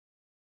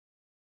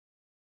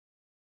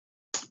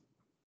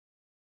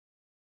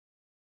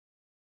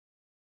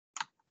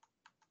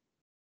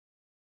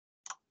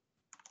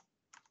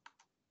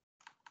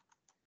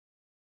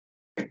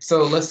right,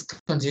 so let's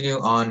continue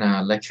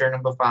on lecture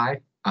number 5.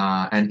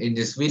 And in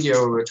this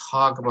video, we'll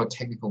talk about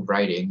technical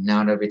writing.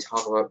 Now that we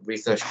talk about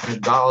research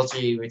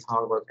methodology, we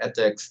talk about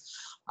ethics.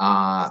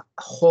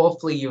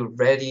 Hopefully, you're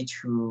ready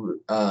to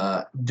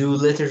do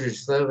literature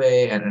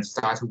survey and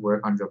start to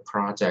work on your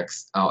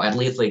projects, or at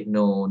least like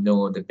know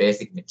the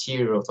basic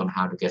materials on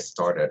how to get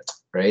started,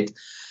 right?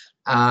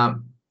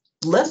 Um,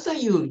 let's say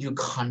you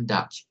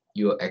conduct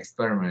your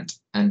experiment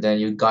and then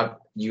you got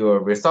your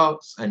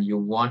results and you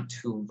want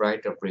to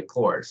write a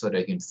report so that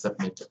you can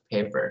submit the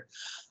paper.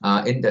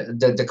 In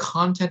the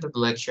content of the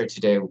lecture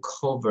today will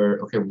cover,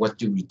 okay, what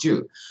do we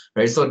do,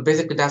 right? So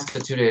basically that's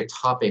the today's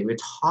topic. We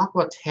talk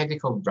about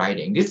technical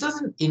writing. This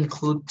doesn't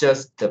include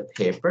just the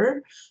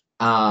paper.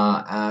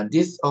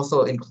 This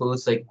also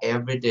includes like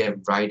everyday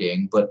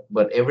writing,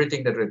 but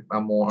everything that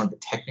are more on the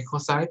technical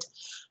side.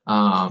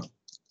 Um,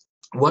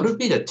 what would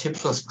be the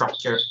typical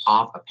structure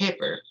of a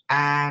paper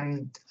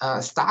and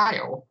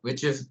style,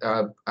 which is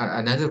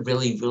another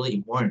really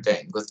important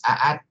thing, because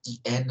at the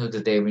end of the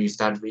day, when you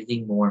start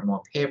reading more and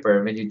more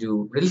paper, when you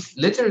do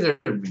literature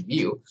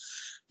review,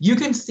 you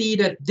can see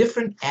that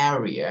different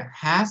area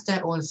has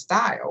their own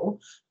style.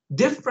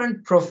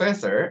 Different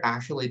professor,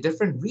 actually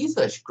different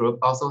research group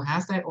also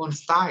has their own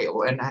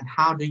style, and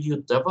how do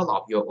you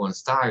develop your own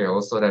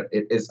style so that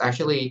it is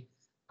actually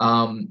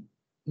um,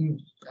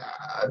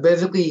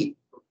 basically,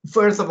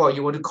 first of all,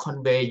 you want to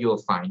convey your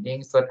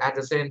findings, but at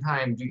the same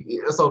time,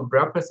 you also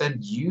represent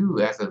you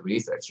as a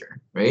researcher,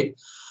 right?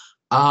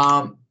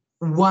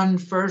 One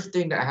first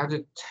thing that I have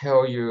to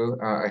tell you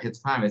at this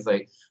time is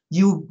like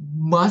you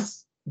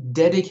must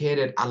dedicate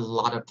it a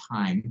lot of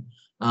time,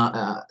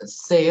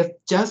 save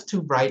just to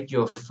write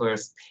your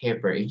first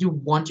paper. If you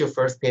want your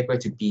first paper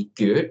to be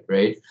good,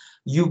 right?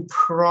 You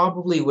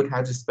probably would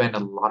have to spend a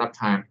lot of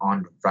time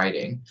on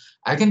writing.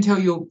 I can tell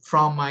you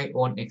from my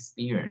own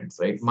experience,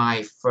 right?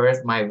 My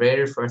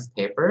very first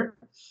paper,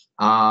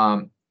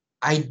 um,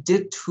 I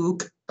did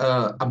took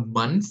a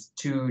month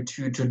to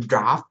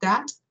draft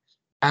that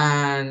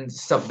and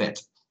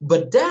submit.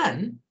 But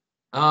then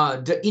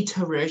the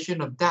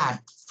iteration of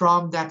that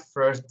from that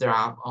first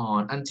draft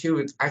on until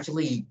it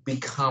actually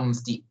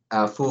becomes the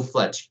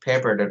full-fledged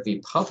paper that we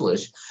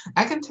publish,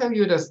 I can tell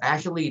you there's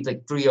actually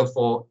like 3 or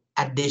 4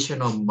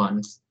 additional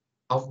months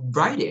of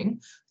writing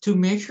to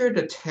make sure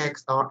the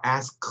texts are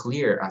as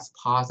clear as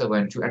possible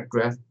and to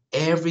address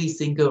every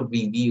single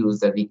reviews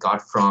that we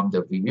got from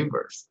the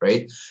reviewers,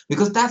 right?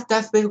 Because that's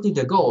basically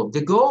the goal.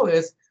 The goal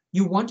is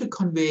you want to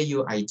convey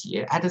your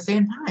idea. At the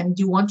same time,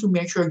 you want to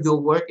make sure your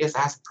work is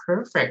as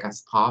perfect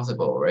as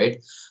possible,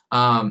 right?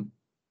 Um,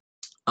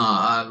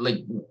 like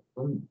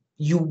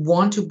you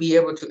want to be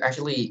able to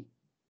actually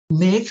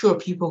make sure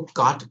people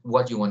got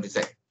what you want to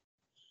say,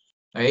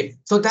 right?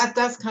 So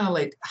that's kind of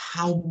like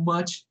how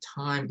much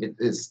time it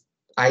is.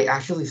 I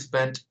actually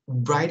spent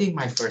writing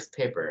my first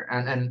paper,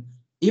 and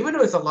even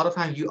though it's a lot of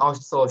time, you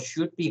also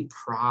should be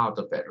proud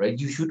of it, right?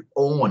 You should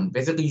own,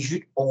 basically, you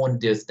should own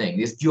this thing.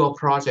 It's your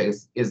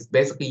project, is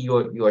basically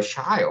your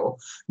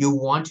child. You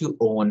want to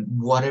own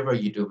whatever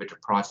you do with the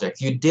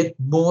project. You did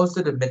most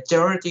of the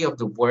majority of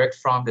the work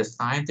from the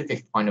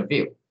scientific point of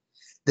view.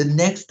 The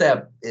next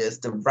step is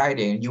the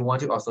writing. You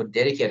want to also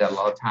dedicate a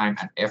lot of time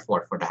and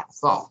effort for that as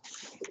well.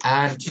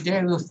 And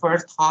today we'll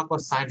first talk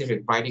about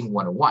scientific writing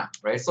 101,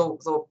 right? So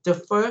the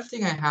first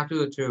thing I have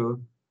to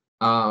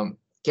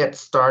get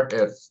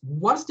started is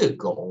what's the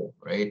goal,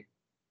 right?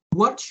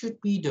 What should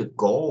be the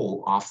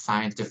goal of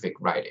scientific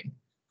writing?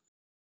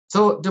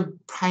 So the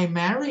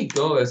primary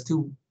goal is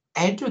to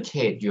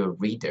educate your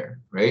reader,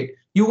 right?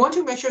 You want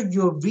to make sure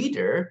your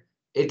reader,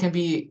 it can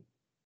be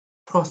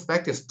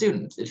prospective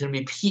students, it can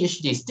be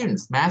PhD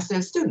students,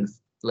 master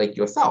students like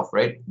yourself,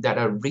 right, that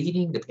are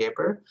reading the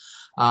paper.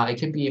 It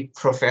can be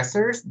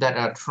professors that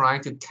are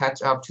trying to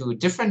catch up to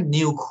different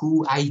new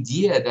cool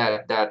idea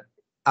that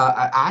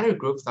other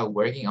groups are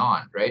working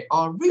on, right,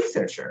 or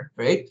researcher,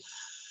 right?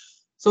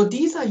 So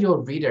these are your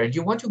readers.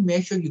 You want to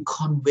make sure you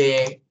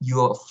convey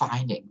your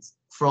findings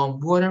from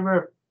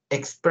whatever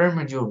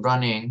experiment you're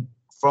running,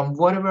 from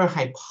whatever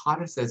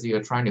hypothesis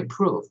you're trying to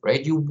prove,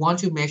 right? You want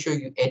to make sure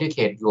you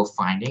educate your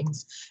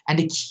findings and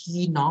the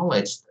key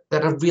knowledge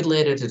that are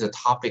related to the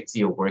topics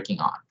you're working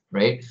on,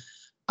 right?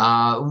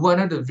 One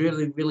of the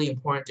really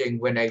important thing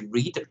when I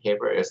read the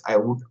paper is I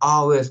would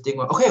always think,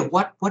 well, okay,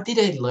 what did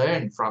I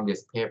learn from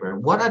this paper?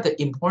 What are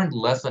the important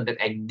lessons that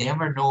I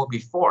never know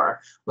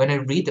before when I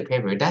read the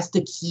paper? That's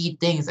the key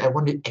things I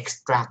want to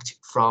extract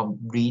from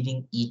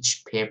reading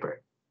each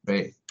paper,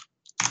 right?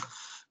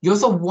 You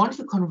also want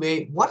to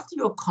convey what's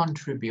your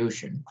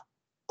contribution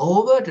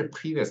over the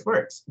previous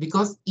works,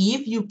 because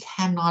if you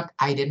cannot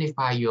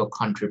identify your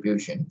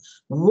contribution,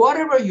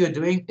 whatever you're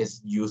doing is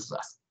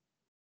useless.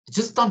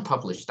 Just don't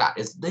publish that.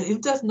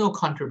 If there's no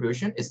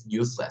contribution, it's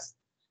useless.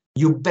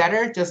 You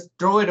better just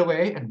throw it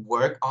away and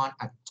work on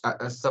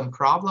some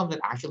problem that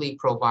actually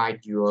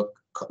provide your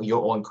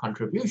own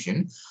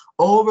contribution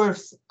over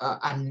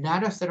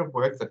another set of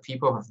work that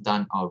people have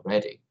done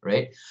already,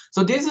 right?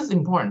 So this is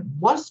important.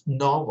 What's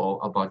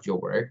novel about your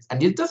work?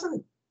 And it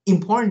doesn't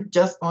important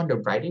just on the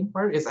writing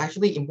part. It's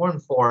actually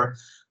important for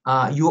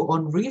your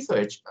own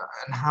research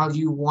and how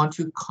you want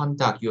to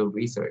conduct your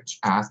research,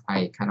 as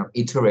I kind of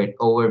iterate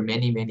over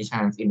many, many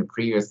times in the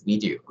previous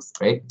videos,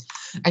 right?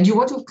 And you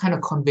want to kind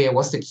of convey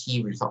what's the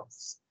key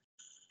results.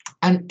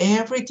 And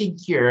everything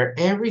here,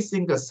 every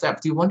single step,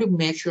 you want to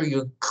make sure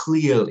you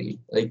clearly,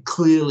 like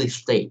clearly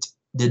state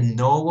the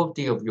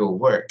novelty of your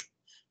work.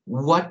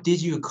 What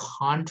did you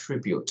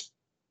contribute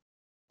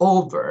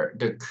over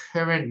the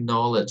current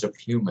knowledge of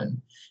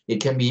human?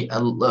 It can be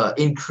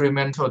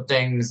incremental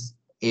things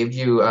if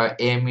you are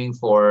aiming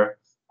for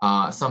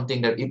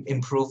something that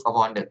improve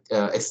upon the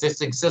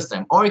existing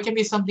system, or it can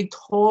be something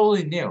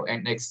totally new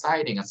and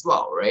exciting as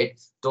well, right?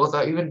 Those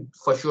are even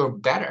for sure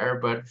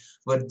better,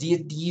 but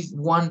these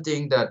one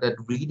thing that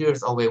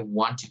readers always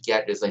want to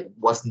get is like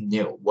what's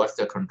new, what's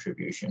the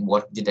contribution,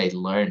 what did I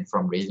learn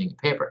from reading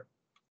a paper.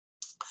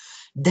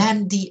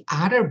 Then the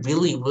other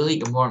really, really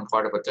important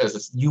part about this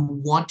is you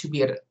want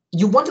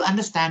to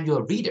understand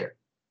your reader,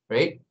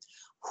 right?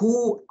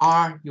 Who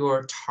are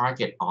your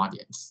target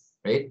audience,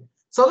 right?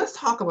 So let's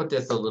talk about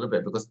this a little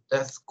bit because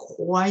that's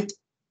quite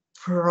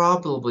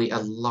probably a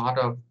lot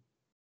of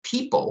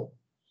people.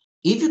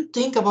 If you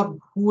think about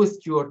who is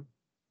your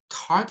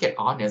target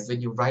audience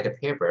when you write a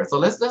paper, so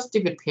let's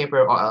take a paper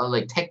or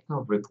like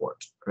technical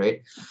report,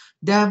 right?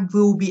 There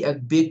will be a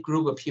big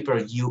group of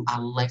people you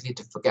are likely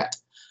to forget.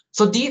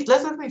 So these,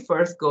 let's let me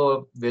first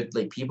go with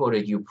like people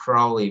that you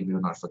probably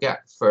will not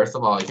forget. First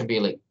of all, it can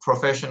be like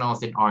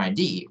professionals in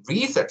R&D,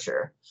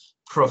 researcher,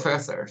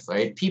 professors,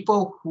 right?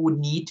 People who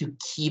need to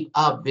keep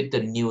up with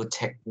the new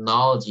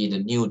technology, the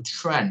new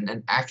trend,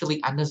 and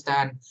actually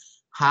understand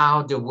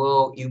how the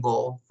world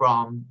evolved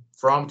from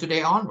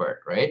today onward,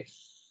 right?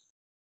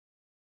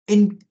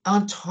 And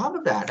on top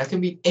of that, I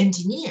can be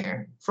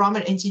engineer from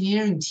an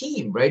engineering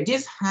team, right?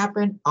 This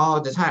happen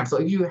all the time. So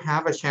if you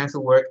have a chance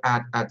to work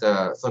at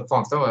the, so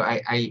for example,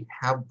 I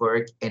have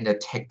worked in a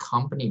tech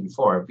company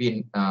before,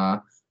 been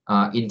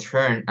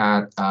intern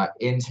at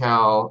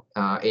Intel,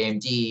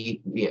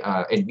 AMD,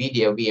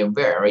 NVIDIA,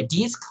 VMware, right?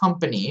 These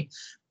company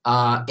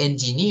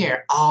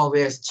engineer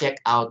always check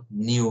out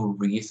new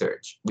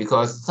research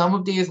because some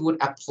of these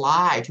would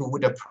apply to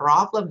the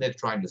problem they're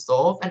trying to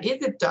solve. And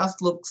if it does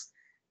looks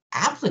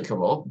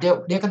applicable,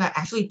 they're gonna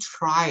actually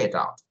try it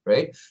out,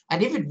 right?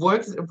 And if it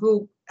works, it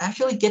will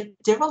actually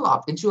get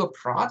developed into a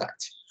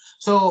product.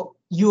 So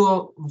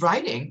your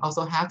writing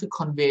also have to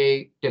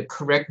convey the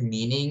correct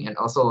meaning and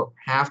also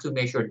have to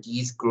make sure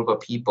these group of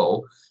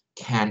people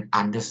can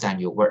understand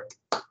your work.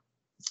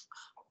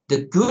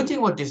 The good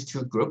thing with these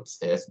two groups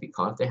is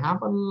because they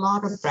have a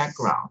lot of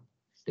background.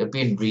 They've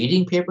been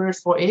reading papers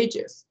for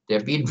ages.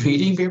 They've been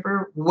reading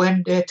paper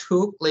when they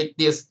took like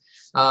this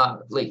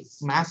like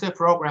master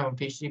program or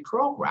PhD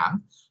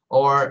program,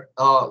 or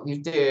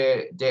if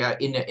they are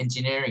in the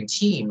engineering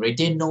team, right?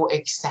 They know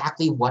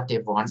exactly what they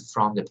want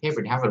from the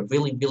paper. They have a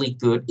really, really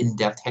good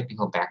in-depth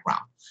technical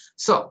background.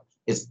 So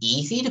it's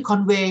easy to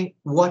convey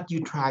what you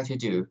try to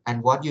do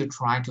and what you're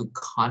trying to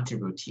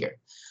contribute here.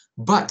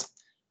 But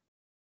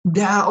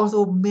there are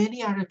also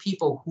many other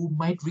people who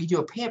might read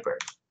your paper,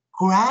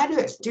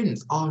 graduate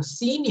students or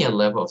senior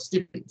level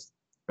students,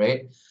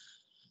 right?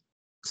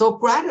 So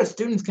graduate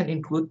students can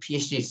include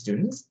PhD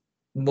students.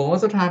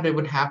 Most of the time, they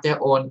would have their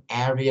own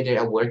area they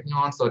are working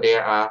on, so they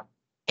are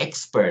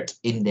expert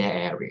in their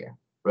area,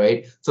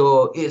 right?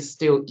 So it's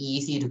still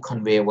easy to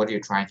convey what you're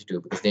trying to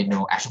do because they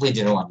know, actually,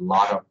 they know a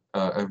lot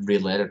of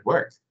related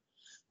work.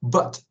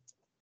 But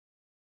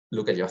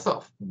look at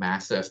yourself,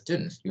 master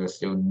students, you're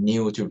still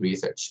new to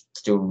research,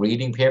 still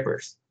reading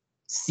papers.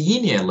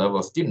 Senior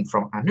level student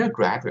from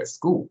undergraduate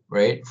school,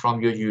 right?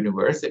 From your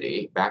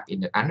university back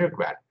in the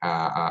undergrad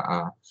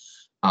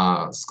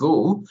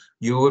school,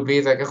 you would be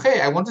like,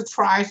 okay, I want to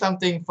try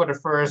something for the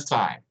first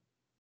time.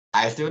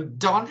 I still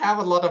don't have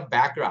a lot of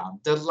background.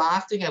 The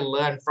last thing I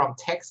learned from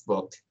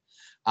textbook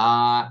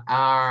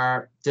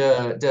are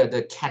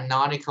the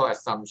canonical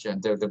assumption,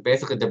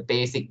 basically the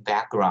basic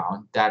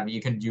background that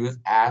you can use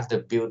as the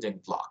building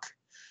block.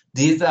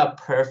 These are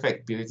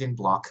perfect building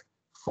block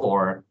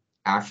for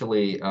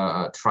actually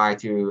try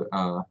to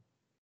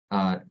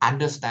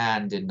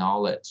understand the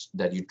knowledge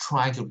that you're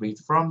trying to read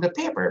from the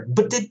paper,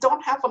 but they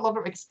don't have a lot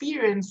of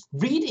experience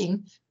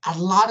reading a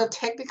lot of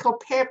technical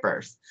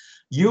papers.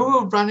 You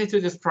will run into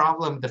this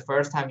problem the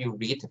first time you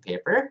read the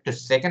paper, the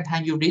second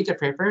time you read the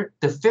paper,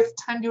 the fifth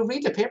time you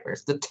read the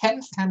papers, the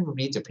 10th time you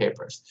read the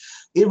papers.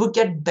 It will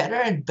get better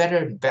and better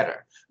and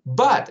better.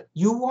 But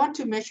you want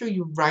to make sure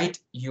you write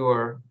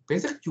your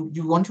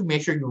you want to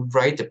make sure you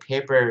write the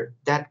paper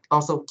that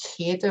also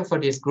cater for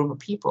this group of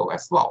people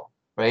as well,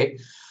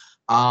 right?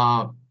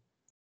 Um,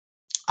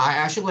 I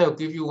actually will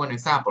give you one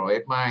example.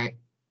 Right?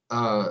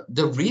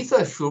 The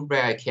research group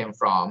where I came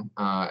from,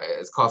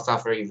 it's called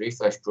Safari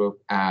Research Group.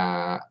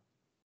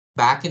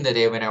 Back in the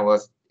day when I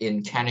was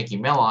in Carnegie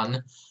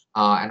Mellon,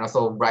 and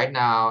also right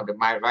now,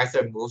 my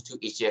advisor moved to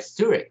ETH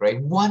Zurich.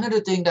 Right, one of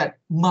the things that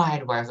my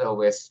advisor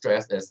always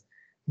stressed is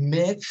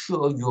make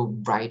sure your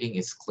writing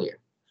is clear.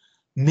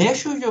 Make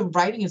sure your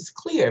writing is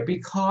clear,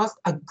 because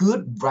a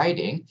good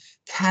writing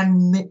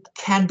can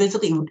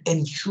basically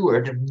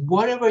ensure that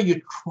whatever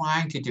you're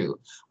trying to do,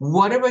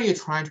 whatever you're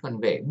trying to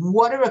convey,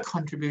 whatever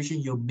contribution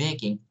you're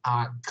making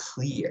are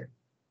clear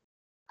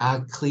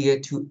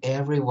to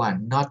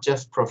everyone, not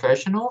just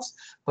professionals,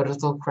 but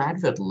also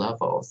graduate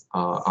levels,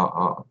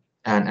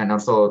 and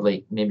also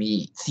like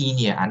maybe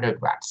senior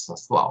undergrads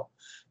as well,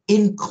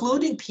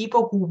 including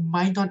people who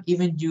might not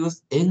even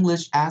use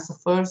English as a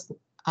first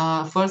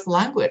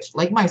language,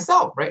 like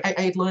myself, right?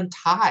 I learned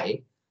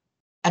Thai,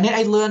 and then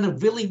I learned a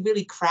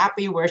really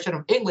crappy version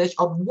of English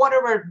of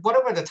whatever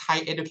the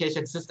Thai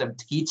education system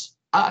teach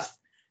us,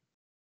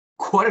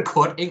 quote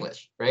unquote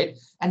English, right?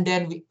 And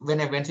then when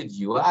I went to the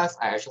US,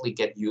 I actually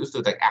get used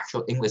to the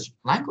actual English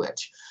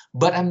language.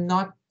 But I'm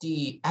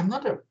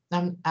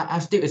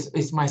still,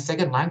 it's my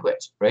second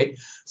language, right?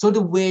 So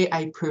the way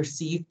I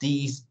perceive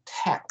these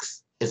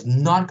texts is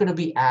not going to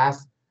be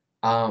as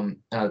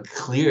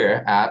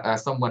clear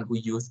as someone who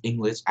use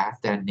English as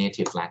their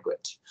native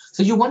language.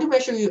 So you want to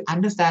make sure you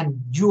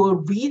understand your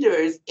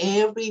readers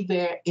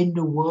everywhere in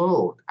the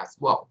world as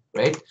well,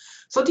 right?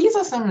 So these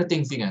are some of the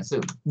things you can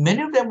assume.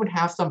 Many of them would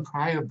have some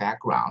prior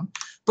background,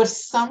 but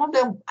some of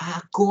them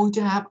are going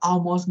to have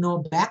almost no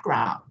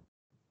background.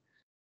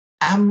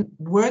 I'm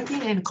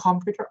working in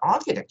computer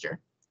architecture,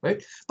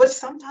 right? But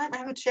sometimes I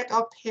have to check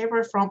out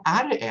papers from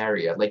other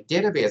areas like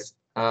database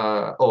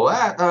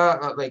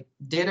or like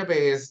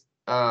database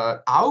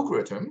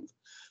algorithm,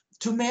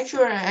 to make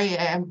sure I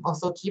am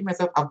also keep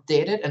myself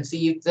updated and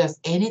see if there's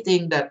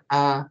anything that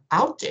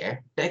out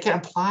there that I can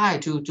apply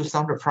to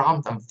some of the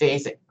problems I'm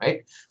facing,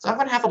 right? So I'm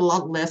gonna have a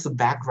lot less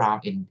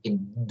background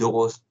in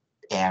those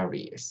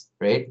areas,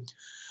 right?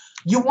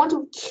 You want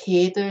to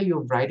cater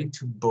your writing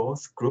to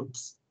both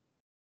groups,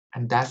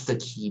 and that's the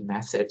key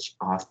message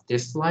of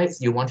this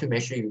slides. You want to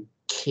make sure you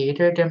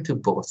cater them to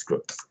both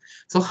groups.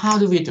 So how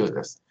do we do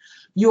this?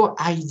 Your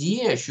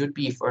idea should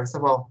be, first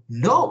of all,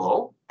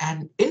 novel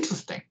and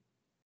interesting.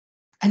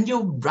 And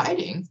your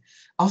writing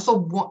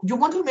also you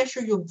want to make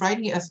sure your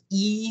writing is as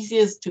easy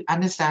as to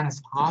understand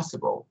as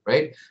possible,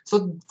 right?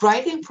 So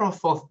writing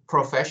for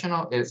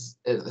professional is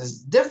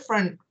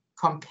different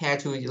compared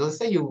to, let's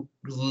say you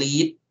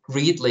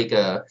read like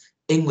a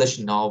English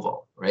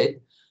novel, right?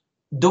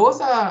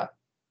 Those are,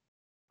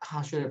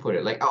 how should I put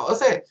it? Like I'll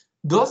say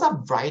those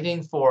are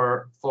writing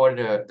for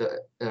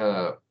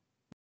the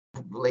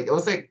like it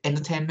was like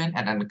entertainment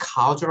and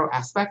cultural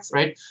aspects,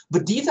 right?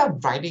 But these are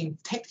writing,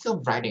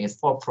 technical writing is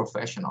for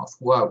professionals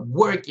who are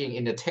working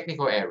in the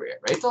technical area,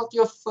 right? So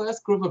your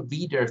first group of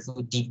readers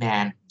who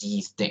demand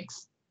these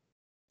things.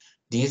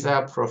 These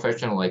are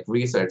professional like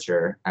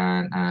researcher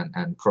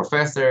and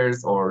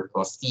professors or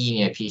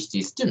senior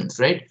PhD students,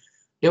 right?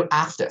 They'll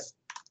ask us,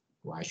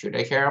 why should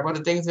I care about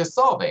the things you're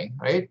solving,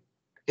 right?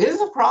 Is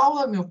a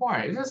problem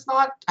important? If it's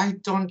not, I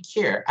don't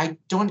care. I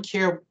don't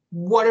care.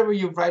 Whatever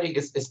you're writing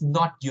is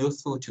not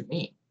useful to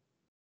me.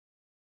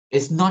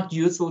 It's not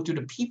useful to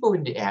the people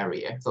in the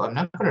area, so I'm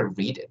not going to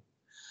read it.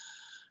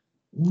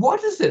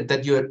 What is it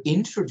that you're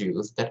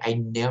introduced that I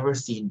never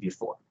seen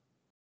before?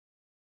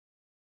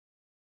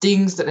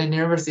 Things that I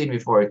never seen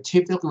before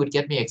typically would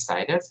get me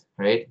excited,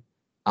 right?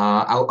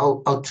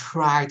 I'll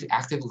try to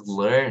actively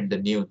learn the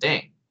new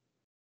thing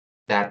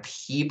that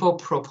people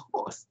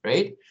propose,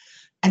 right?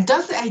 And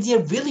does the idea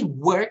really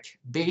work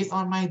based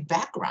on my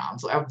background?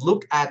 So I would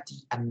look at the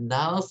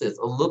analysis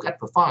or look at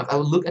performance. I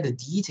would look at the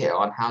detail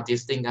on how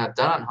these things are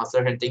done, how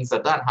certain things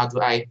are done. How do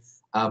I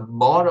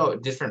model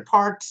different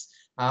parts?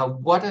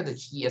 What are the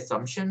key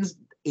assumptions?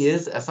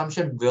 Is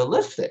assumption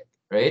realistic,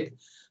 right?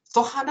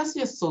 So how does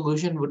your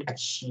solution would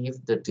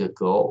achieve the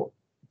goal?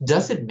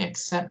 Does it make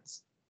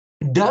sense?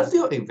 Does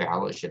your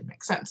evaluation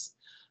make sense?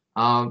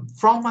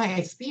 From my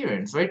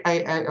experience, right,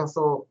 I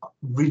also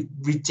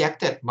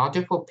rejected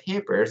multiple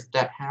papers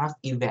that have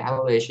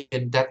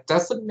evaluation that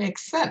doesn't make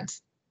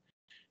sense.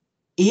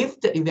 If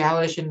the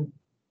evaluation,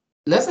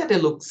 let's say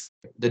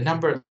the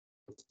number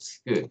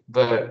looks good,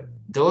 but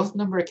those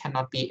numbers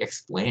cannot be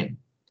explained.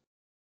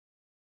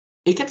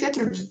 It can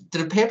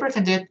the paper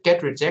can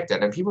get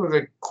rejected, and people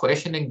are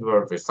questioning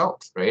your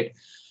results, right?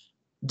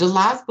 The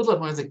last bullet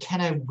point is, can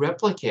I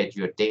replicate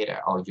your data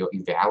or your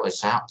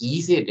evaluation? How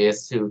easy it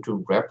is to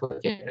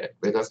replicate it,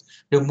 because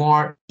the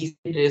more easy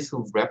it is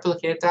to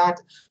replicate that,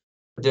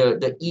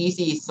 the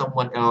easy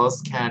someone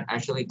else can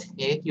actually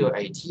take your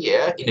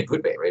idea in a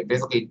good way, right?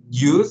 Basically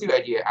use your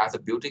idea as a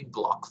building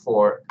block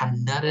for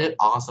another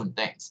awesome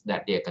things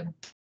that they're gonna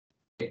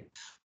do.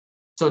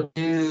 So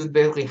this is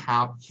basically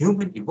how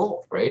human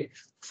evolve, right?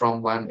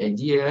 From one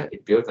idea,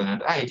 it builds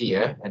another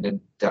idea, and then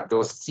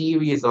those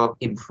series of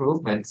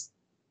improvements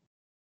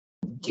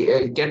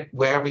get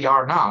where we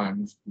are now,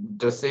 and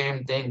the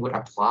same thing would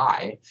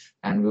apply,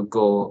 and we'll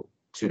go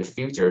to the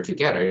future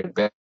together,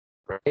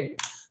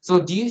 right? So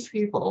these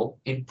people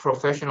in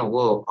professional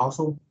world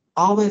also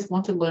always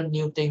want to learn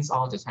new things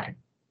all the time.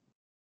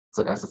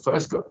 So that's the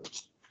first group.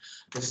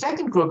 The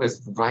second group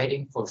is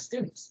writing for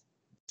students.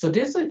 So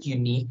this is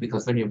unique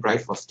because when you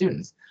write for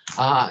students,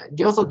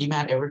 they also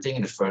demand everything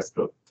in the first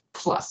group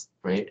plus,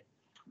 right?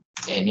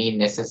 any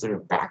necessary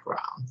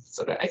background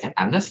so that I can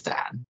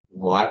understand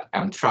what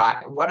am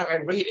I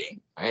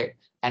reading, right?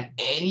 And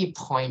any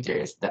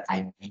pointers that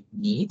I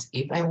need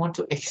if I want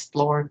to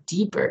explore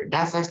deeper.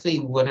 That's actually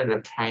one of the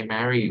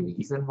primary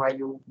reasons why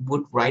you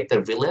would write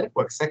the related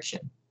work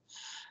section.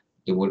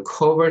 You would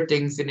cover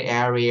things in the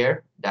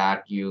area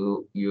that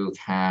you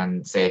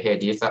can say, hey,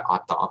 these are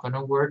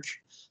orthogonal work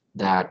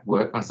that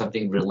work on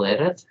something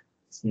related.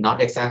 It's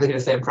not exactly the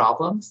same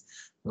problems,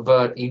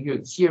 but if you're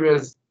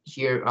curious,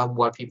 here are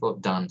what people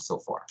have done so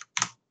far.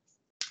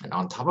 And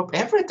on top of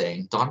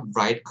everything, don't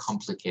write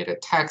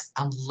complicated text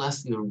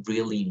unless you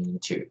really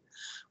need to.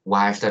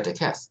 Why is that the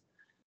case?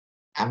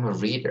 I'm a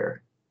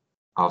reader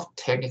of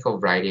technical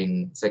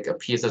writing. It's like a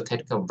piece of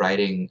technical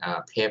writing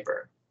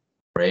paper,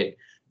 right?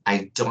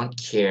 I don't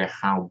care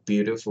how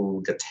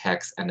beautiful the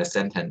text and the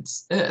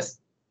sentence is.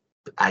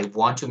 I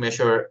want to make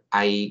sure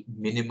I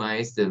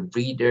minimize the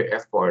reader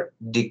effort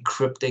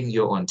decrypting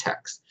your own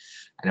text.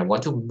 And I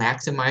want to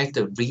maximize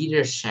the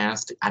reader's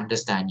chance to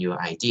understand your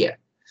idea.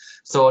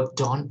 So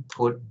don't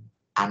put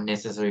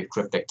unnecessary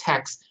cryptic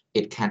text.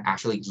 It can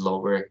actually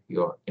lower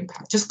your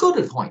impact. Just go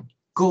to the point.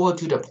 Go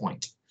to the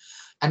point.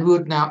 And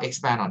we'll now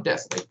expand on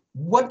this. Like,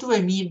 what do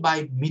I mean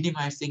by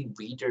minimizing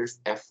reader's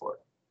effort?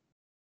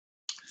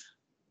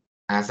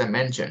 As I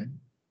mentioned,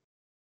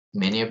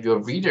 many of your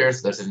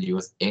readers doesn't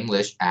use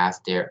English as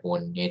their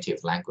own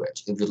native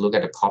language. If you look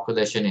at the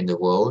population in the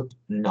world,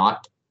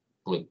 not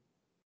like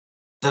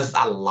there's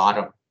a lot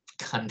of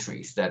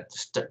countries that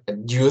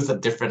use a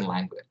different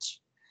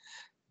language.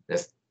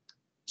 There's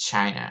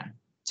China,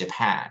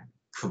 Japan,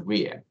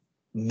 Korea,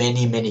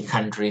 many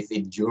countries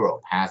in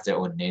Europe has their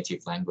own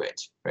native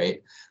language,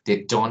 right?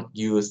 They don't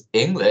use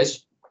English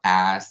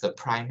as the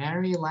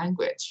primary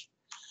language.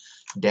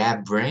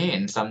 Their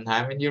brain,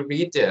 sometimes when you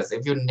read this,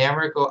 if you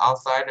never go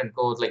outside and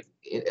go like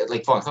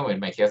for example, in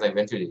my case, I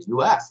went to the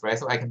US, right?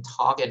 So I can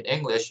talk in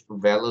English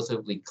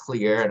relatively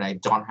clear and I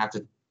don't have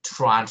to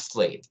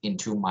translate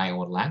into my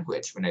own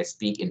language when I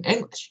speak in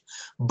English.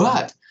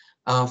 But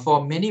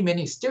for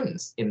many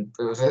students,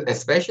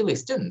 especially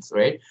students,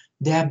 right,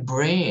 their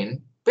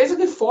brain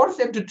basically forces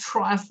them to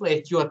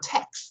translate your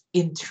text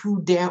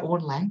into their own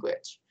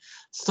language.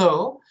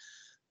 So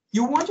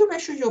you want to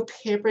make sure your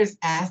paper is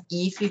as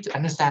easy to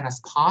understand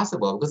as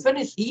possible, because when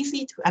it's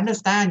easy to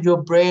understand,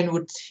 your brain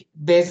would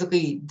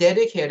basically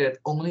dedicate it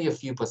only a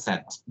few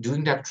percent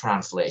doing that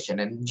translation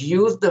and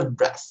use the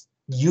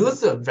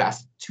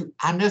rest to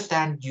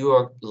understand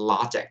your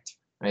logic,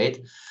 right?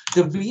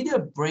 The reader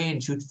brain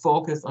should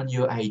focus on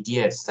your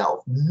idea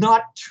itself,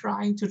 not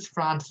trying to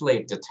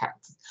translate the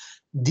text.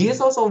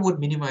 This also would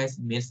minimize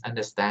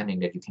misunderstanding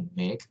that you can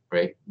make,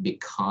 right?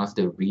 Because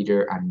the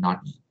reader are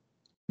not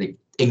like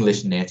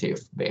English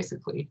native,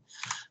 basically.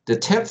 The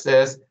tips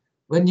is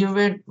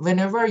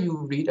whenever you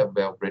read a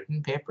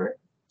well-written paper,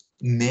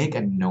 make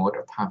a note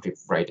of how to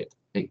write it.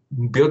 Like,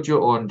 build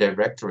your own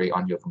directory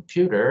on your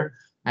computer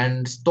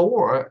and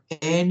store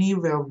any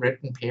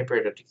well-written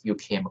paper that you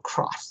came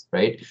across,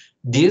 right?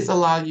 This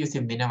allows you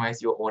to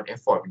minimize your own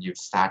effort when you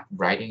start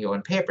writing your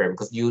own paper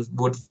because you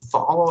would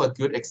follow a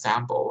good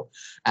example,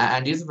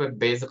 and this will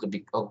basically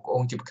be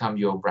going to become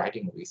your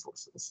writing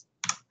resources.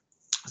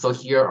 So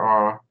here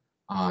are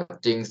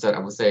things that I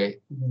would say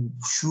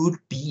should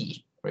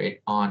be right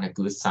on a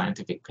good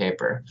scientific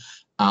paper.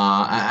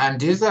 And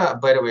these are,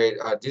 by the way,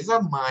 these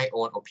are my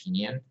own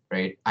opinion,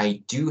 right?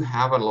 I do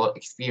have a lot of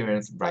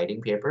experience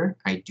writing paper.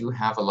 I do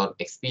have a lot of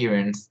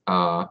experience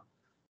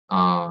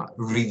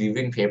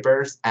reviewing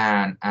papers,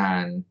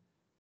 and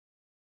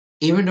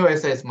even though I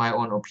say it's my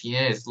own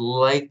opinion, it's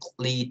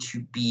likely to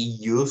be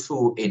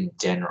useful in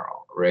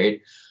general, right?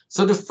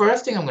 So the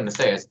first thing I'm going to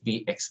say is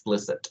be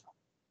explicit.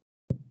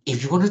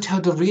 If you want to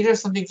tell the reader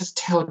something, just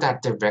tell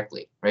that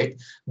directly,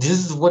 right? This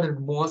is one of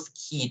the most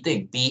key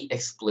things, be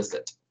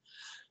explicit.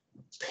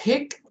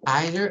 Pick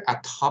either a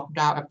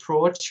top-down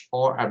approach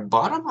or a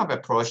bottom-up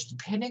approach,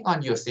 depending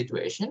on your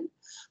situation.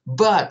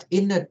 But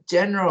in a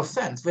general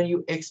sense, when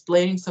you're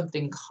explaining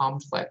something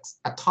complex,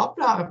 a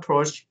top-down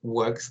approach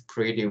works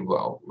pretty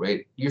well,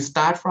 right? You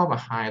start from a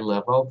high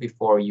level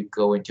before you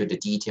go into the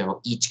detail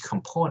of each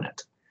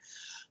component.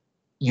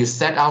 You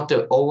set out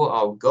the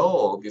overall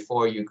goal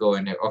before you go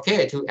in there.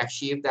 Okay, to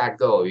achieve that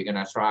goal, you're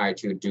gonna try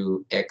to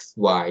do X,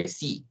 Y,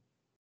 Z,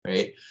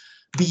 right?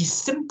 Be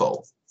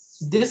simple.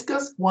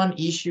 Discuss one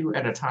issue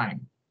at a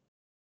time.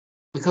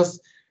 Because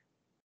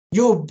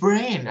your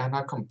brain are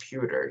not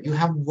computer. You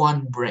have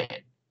one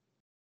brain.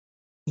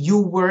 You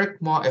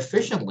work more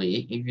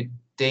efficiently if you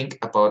think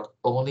about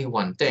only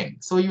one thing.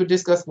 So you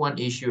discuss one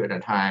issue at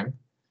a time.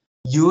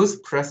 Use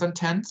present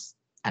tense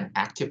and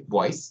active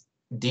voice.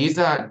 This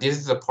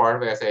is a part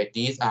where I say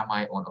these are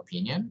my own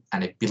opinion,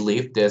 and I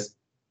believe this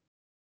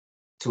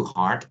to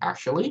heart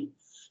actually,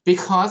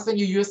 because when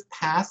you use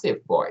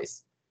passive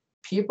voice,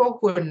 people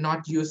who are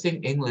not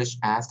using English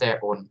as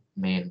their own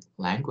main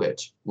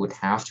language would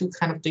have to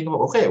kind of think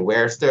about, okay,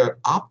 where's the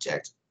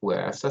object,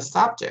 where's the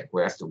subject,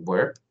 where's the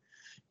verb?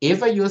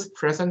 If I use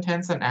present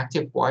tense and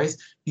active voice,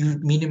 you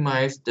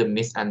minimize the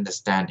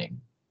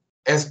misunderstanding.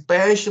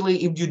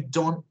 especially if you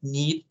don't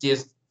need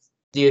this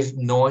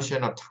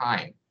notion of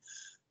time.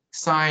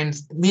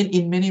 Signs,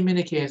 in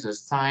many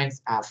cases,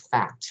 signs are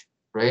fact,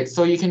 right?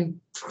 So you can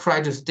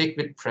try to stick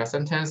with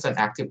present tense and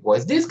active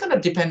voice. This is gonna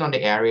depend on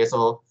the area.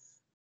 So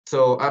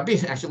I've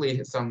been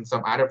actually some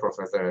other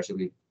professor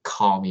actually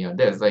call me on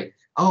this, like,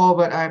 oh,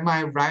 but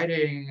my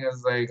writing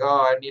is like,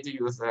 oh, I need to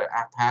use a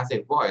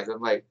passive voice.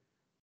 I'm like,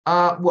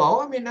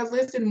 well, I mean, at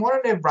least in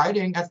modern day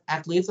writing,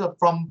 at least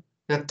from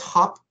the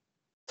top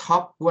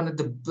one of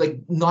the, like,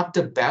 not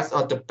the best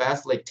or the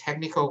best like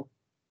technical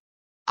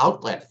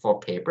outlet for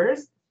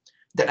papers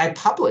that I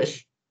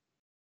publish,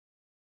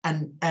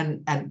 and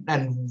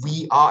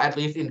we are, at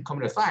least in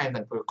computer science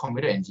and for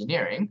computer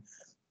engineering,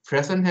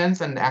 present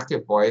tense and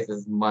active voice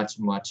is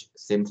much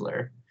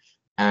simpler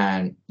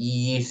and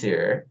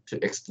easier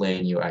to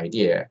explain your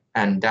idea,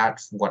 and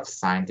that's what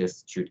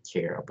scientists should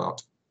care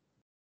about,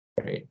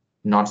 right?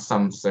 Not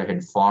some certain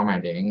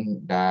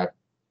formatting that,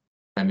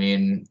 I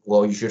mean,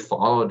 well, you should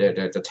follow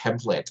the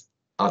template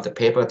or the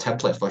paper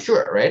template for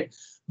sure, right?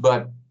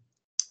 But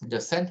the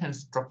sentence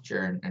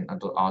structure and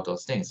all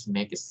those things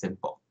make it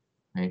simple,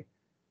 right?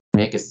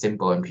 Make it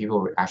simple, and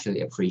people will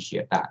actually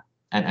appreciate that.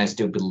 And I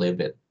still believe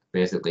it.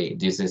 Basically,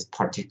 this is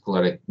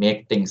particularly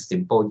make things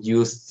simple,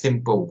 use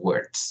simple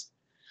words,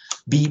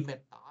 be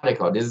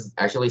methodical. This is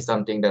actually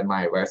something that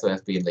my advisor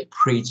has been like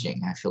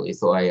preaching actually.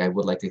 So I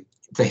would like to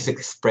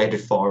basically spread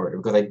it forward,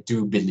 because I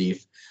do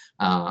believe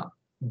uh,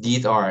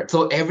 these are,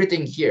 so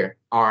everything here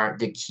are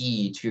the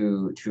key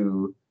to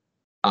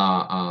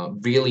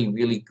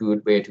really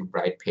good way to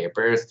write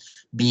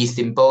papers. Be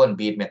simple and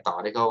be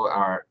methodical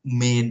are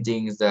main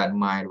things that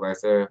my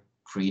advisor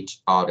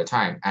preach all the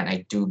time, and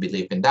I do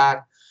believe in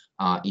that.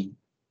 If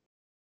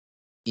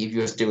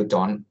you still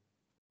don't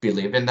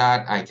believe in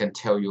that, I can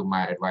tell you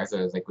my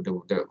advisor is like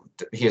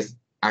he's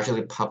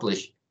actually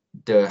published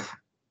the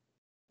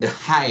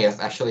highest,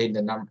 actually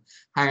the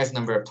highest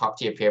number of top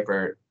tier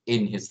paper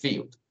in his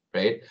field,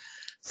 right?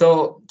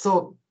 So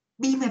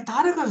be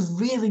methodical is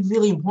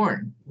really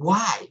important.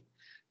 Why?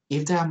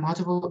 If there are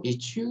multiple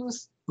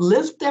issues,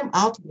 list them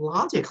out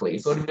logically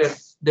so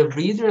that the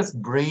reader's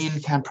brain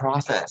can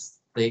process.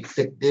 They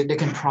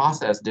can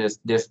process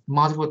this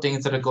multiple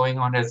things that are going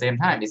on at the same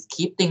time. Is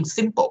keep things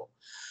simple.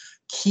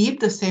 Keep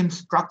the same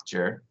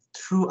structure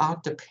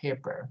throughout the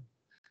paper.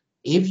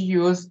 If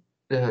you use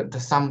the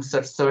some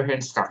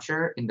certain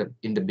structure in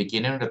the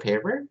beginning of the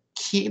paper,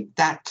 keep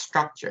that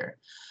structure.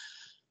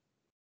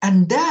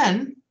 And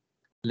then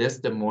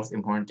list the most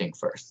important thing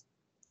first.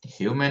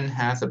 Human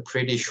has a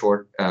pretty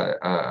short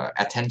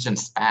attention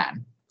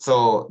span.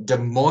 So the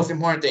most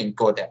important thing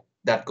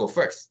that go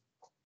first.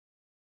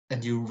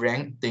 And you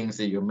rank things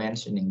that you're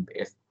mentioning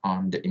based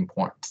on the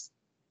importance,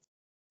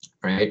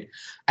 right?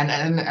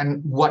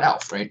 And what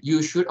else, right?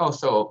 You should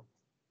also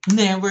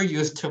never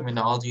use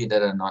terminology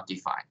that are not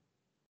defined.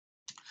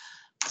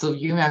 So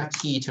you have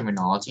key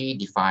terminology,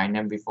 define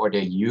them before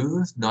they're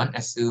used. Don't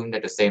assume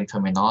that the same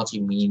terminology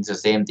means the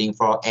same thing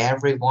for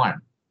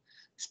everyone.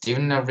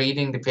 Students are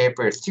reading the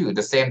papers too.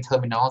 The same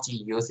terminology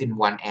used in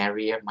one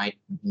area might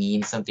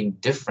mean something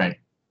different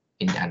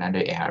in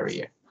another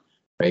area,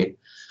 right?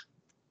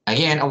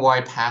 Again,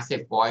 avoid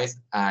passive voice.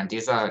 And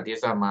these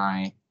are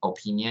my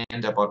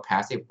opinions about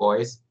passive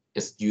voice.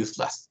 Is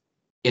useless.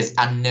 It's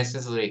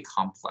unnecessarily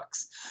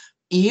complex.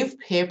 If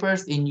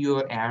papers in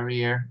your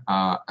area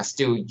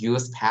still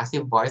use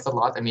passive voice a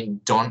lot, I mean,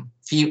 don't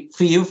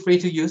feel free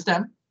to use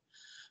them.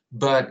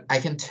 But I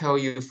can tell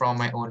you from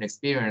my own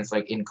experience,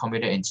 like in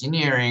computer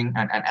engineering,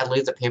 and at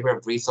least the paper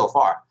I've read so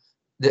far,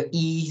 the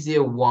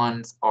easier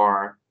ones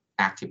are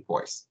active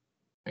voice,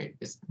 right?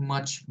 It's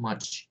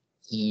much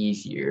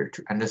easier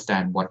to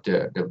understand what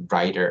the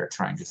writer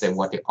trying to say,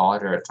 what the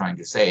author trying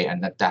to say,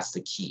 and that's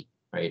the key,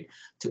 right?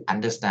 To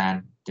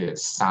understand the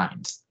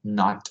science,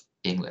 not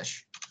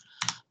English.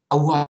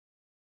 Avoid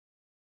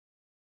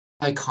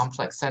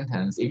complex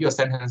sentence. If your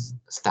sentence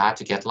start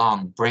to get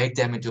long, break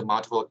them into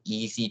multiple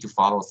easy to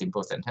follow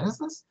simple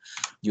sentences.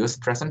 Use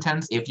present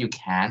tense if you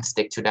can,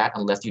 stick to that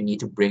unless you need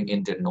to bring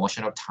in the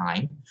notion of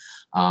time,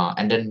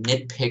 and then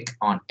nitpick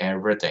on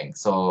everything.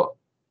 So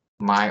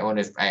my own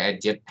is I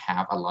did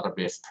have a lot of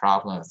this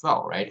problem as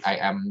well, right? I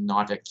am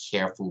not a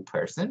careful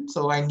person,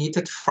 so I need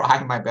to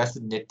try my best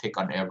to nitpick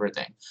on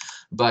everything.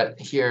 But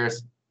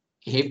here's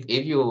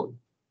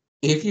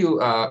if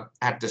you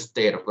at the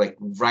state of like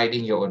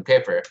writing your own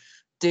paper,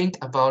 think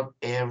about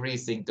every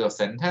single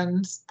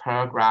sentence,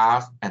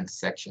 paragraph, and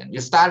section.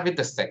 You start with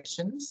the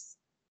sections.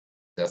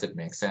 Does it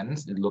make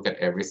sense? You look at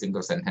every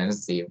single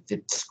sentence, see if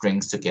it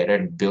strings together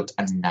and build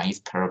a nice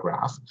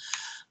paragraph.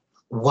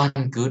 One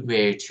good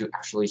way to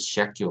actually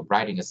check your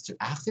writing is to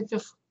ask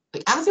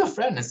your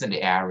friends in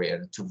the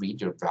area to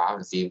read your draft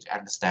and see if you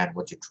understand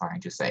what you're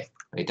trying to say.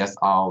 Right? That's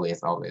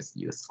always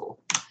useful.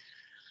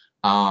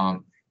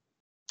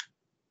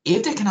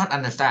 If they cannot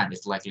understand,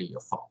 it's likely your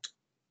fault.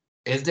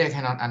 If they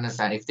cannot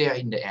understand, if they are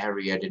in the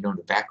area, they know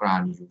the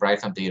background, you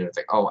write something and it's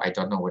like, oh, I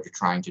don't know what you're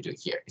trying to do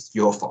here. It's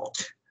your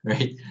fault,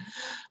 right?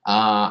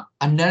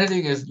 Another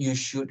thing is you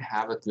should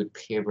have a good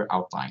paper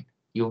outline.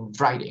 You're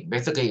writing.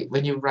 Basically,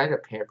 when you write a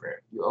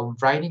paper, you are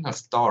writing a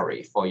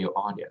story for your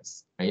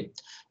audience, right?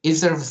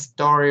 Instead of a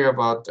story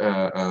about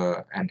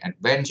an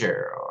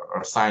adventure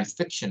or science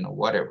fiction or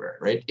whatever,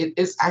 right? It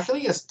is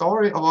actually a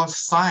story about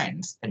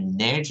science and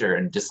nature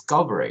and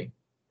discovery,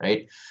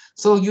 right?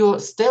 So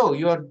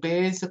you're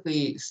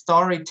basically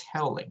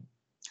storytelling.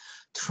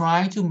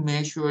 Try to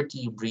make sure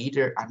the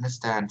reader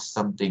understands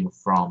something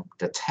from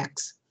the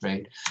text,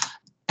 right?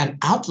 An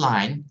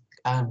outline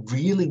are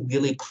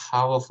really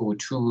powerful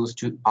tools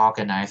to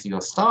organize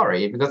your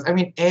story, because I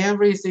mean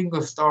every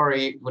single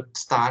story would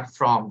start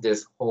from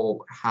this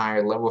whole high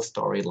level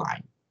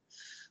storyline.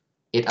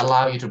 It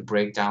allows you to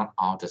break down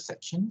all the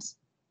sections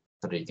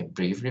so that you can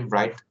briefly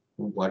write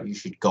what you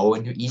should go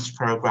into each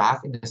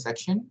paragraph in the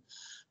section.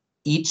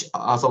 Each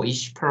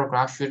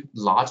paragraph should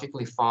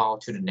logically follow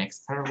to the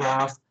next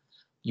paragraph.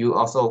 You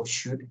also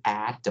should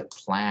add the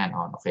plan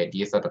on, okay,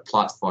 these are the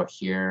plots for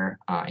here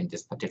in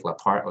this particular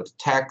part of the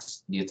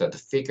text. These are the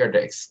figures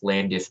that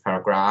explain this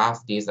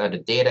paragraph. These are the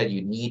data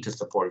you need to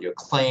support your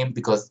claim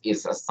because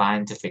it's a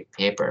scientific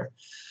paper.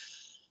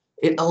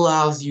 It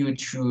allows you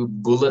to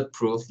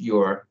bulletproof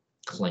your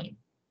claim.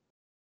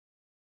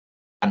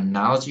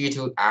 Analogy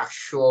to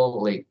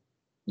actual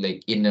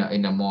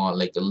in a more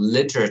like a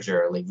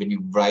literature, like when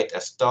you write a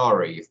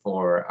story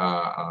for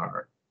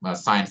a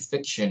science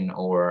fiction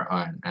or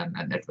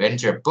an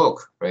adventure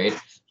book, right?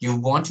 You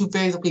want to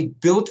basically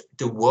build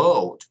the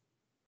world,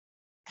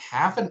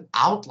 have an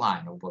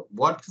outline of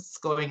what's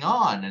going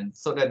on, and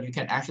so that you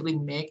can actually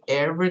make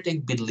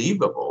everything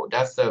believable.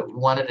 That's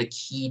one of the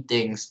key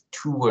things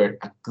toward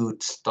a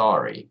good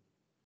story,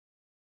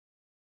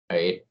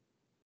 right?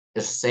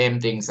 The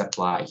same things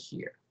apply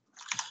here.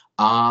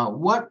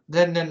 What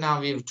then now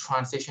we've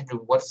transitioned to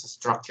what's the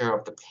structure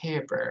of the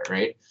paper,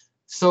 right?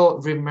 So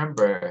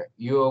remember,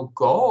 your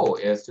goal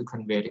is to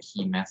convey the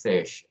key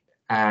message,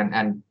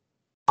 and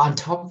on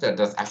top of that,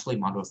 there's actually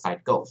multiple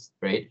side goals,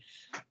 right?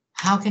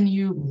 How can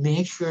you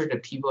make sure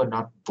that people are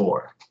not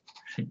bored?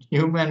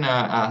 Human,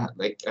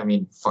 like I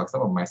mean, for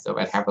example, myself,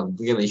 I have a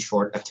really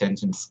short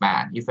attention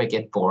span. If I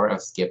get bored, I'll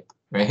skip,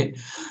 right?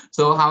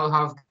 So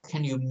how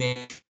can you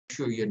make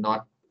sure you're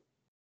not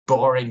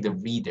boring the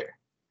reader?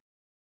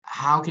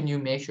 How can you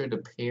make sure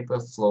the paper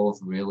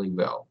flows really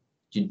well?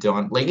 You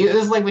don't like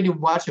it's like when you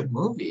watch a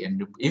movie,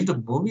 and if the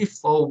movie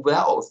flows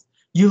well,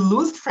 you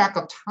lose track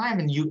of time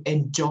and you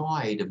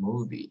enjoy the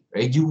movie,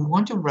 right? You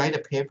want to write a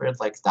paper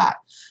like that,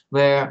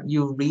 where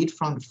you read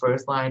from the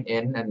first line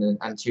in and then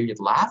until the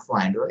last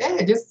line.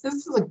 Hey, this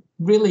is a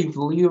really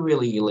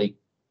like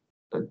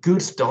a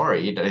good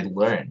story that I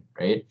learned,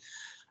 right?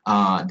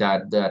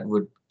 That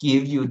would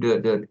give you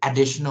the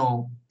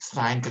additional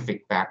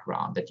scientific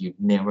background that you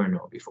never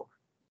know before,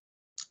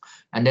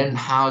 and then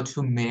how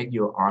to make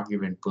your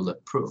argument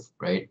bulletproof,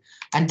 right?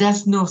 And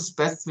there's no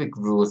specific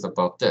rules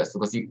about this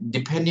because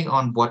depending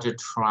on what you're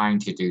trying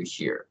to do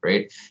here,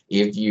 right?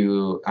 If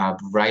you are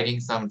writing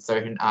some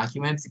certain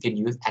arguments, you can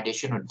use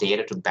additional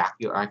data to back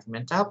your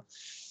argument up.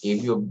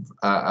 If you're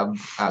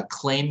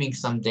claiming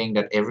something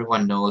that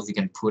everyone knows, you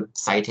can put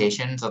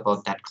citations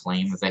about that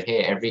claim and say,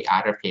 hey, every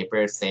other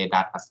paper say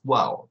that as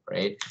well,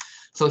 right?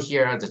 So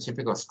here are the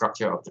typical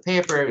structure of the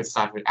paper. We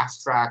start with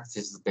abstract.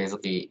 This is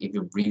basically, if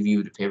you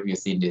review the paper, you've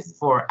seen this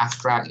before,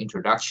 abstract,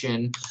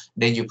 introduction.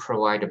 Then you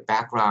provide a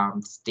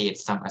background, state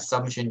some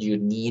assumption you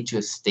need to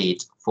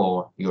state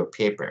for your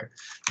paper.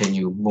 Then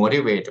you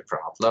motivate the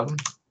problem.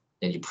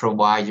 Then you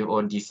provide your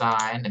own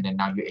design. And then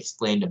now you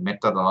explain the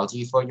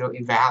methodology for your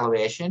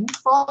evaluation,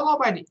 followed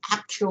by the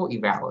actual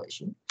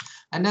evaluation.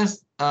 And then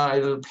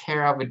it will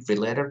pair up with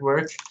related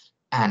work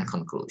and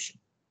conclusion.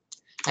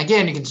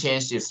 Again, you can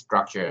change the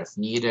structure as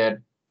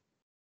needed,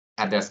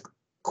 and there's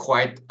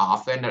quite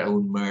often that I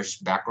will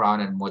merge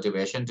background and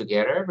motivation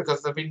together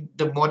because I mean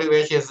the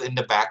motivation is in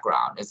the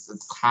background. It's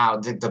how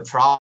the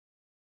problem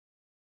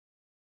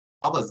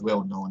is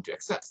well known to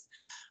exist.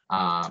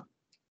 Uh,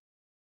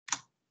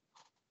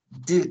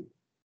 the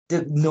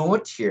the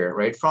note here,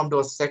 right, from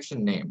those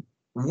section name.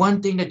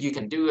 One thing that you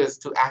can do is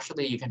to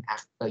actually you can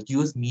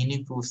use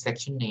meaningful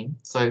section name.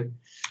 So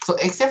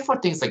except for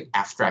things like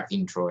abstract,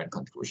 intro, and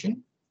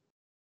conclusion,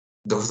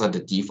 those are the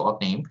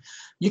default name.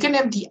 You can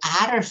name the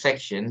other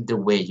section the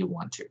way you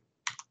want to.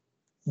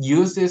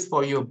 Use this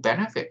for your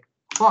benefit.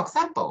 For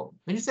example,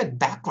 when you said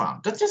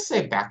background, let's just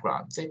say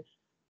background. Say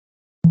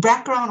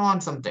background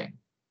on something.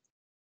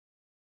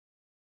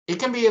 It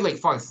can be like,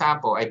 for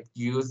example, I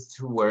used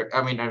to work,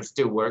 I mean, I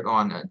still work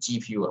on a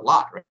GPU a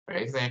lot,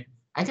 right?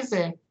 I can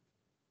say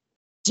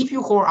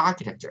GPU core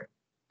architecture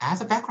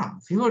as a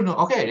background. People know,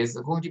 okay, this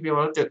is going to be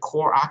about the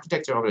core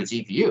architecture of the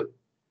GPU.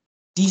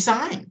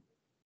 Design.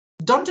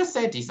 Don't just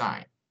say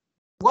design.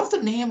 What's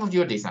the name of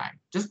your design?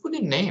 Just put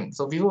in name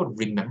so people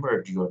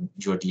remember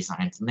your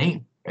design's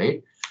name,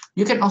 right?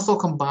 You can also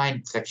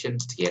combine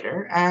sections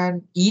together,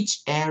 and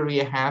each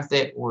area has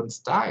their own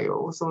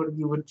style. So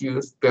you would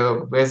use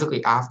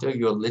basically after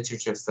your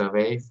literature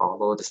survey,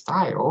 follow the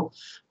style,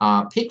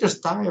 pick the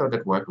style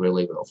that worked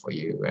really well for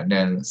you, and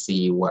then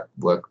see what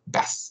worked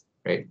best,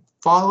 right?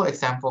 Follow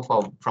example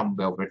from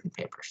well-written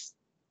papers.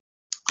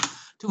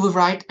 to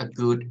write a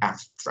good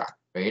abstract,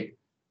 right?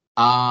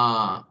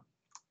 Uh,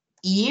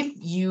 if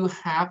you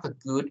have a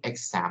good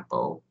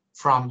example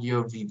from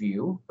your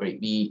review, right,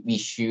 we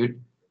should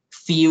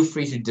feel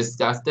free to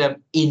discuss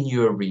them in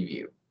your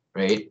review,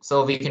 right?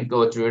 So we can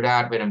go through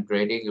that when I'm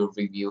grading your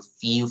review.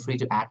 Feel free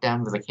to add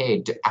them. It's like,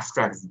 hey, the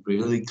abstract is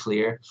really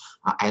clear.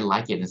 I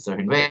like it in a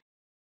certain way,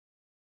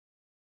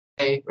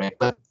 right?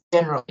 But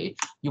generally,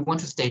 you want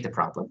to state the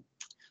problem,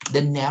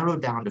 then narrow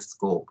down the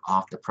scope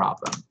of the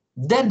problem.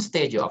 Then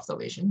state your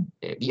observation.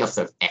 We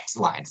observe X,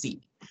 Y, and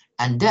Z.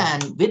 And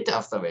then with the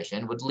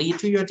observation would lead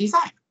to your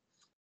design.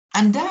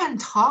 And then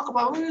talk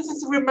about,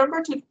 just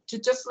remember to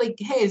just like,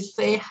 hey,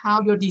 say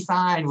how your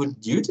design would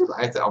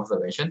utilize the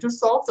observation to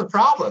solve the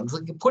problem. So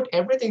you put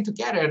everything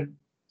together and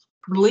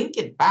link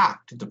it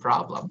back to the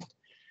problem.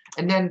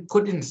 And then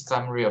put in a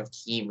summary of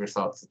key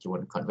results that you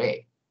want to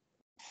convey.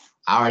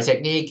 Our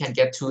technique can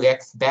get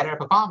 2x better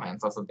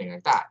performance or something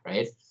like that,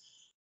 right?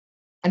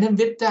 And then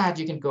with that,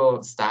 you can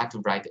go start to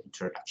write the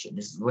introduction.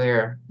 This is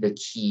where the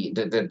key,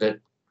 the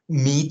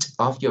meat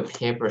of your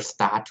paper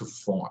start to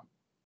form,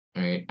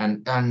 right?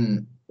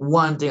 And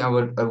one thing I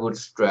would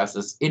stress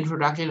is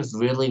introduction is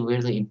really,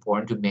 really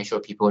important to make sure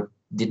people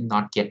did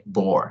not get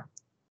bored.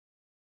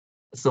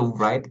 So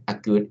writing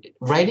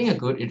a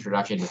good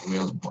introduction is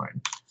really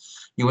important.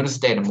 You want to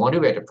state and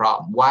motivate the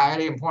problem. Why are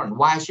they important?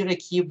 Why should I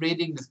keep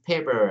reading this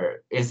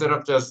paper instead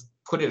of just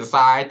put it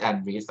aside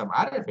and read some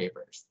other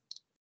papers?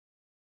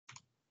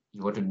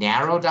 You want to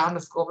narrow down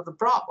the scope of the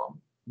problem.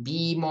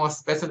 Be more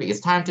specific. It's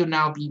time to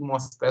now be more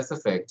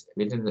specific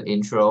within the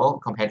intro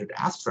compared to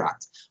the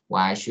abstract.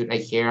 Why should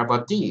I care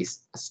about these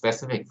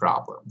specific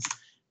problems?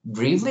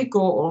 Briefly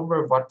go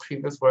over what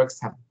previous works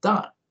have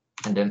done,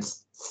 and then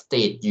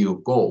state your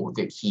goal.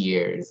 That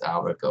here is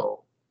our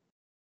goal.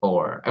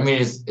 Or, I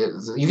mean,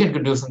 you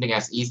can do something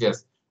as easy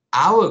as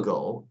our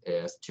goal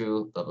is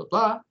to blah, blah,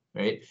 blah,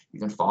 right? You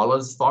can follow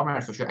this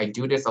format for sure. I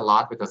do this a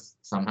lot because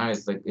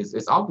sometimes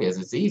it's obvious,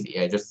 it's easy.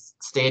 I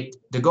just state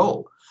the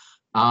goal.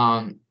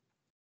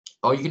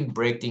 Or you can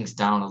break things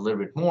down a little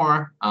bit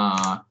more.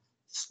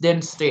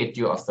 Then state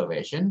your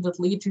observation that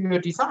lead to your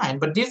design.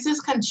 But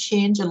this can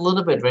change a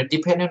little bit, right?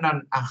 Depending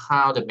on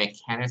how the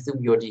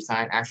mechanism your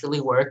design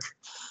actually work.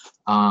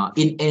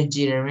 In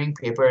engineering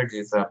paper,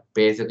 these are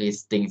basically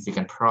things you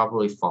can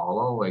probably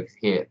follow. Like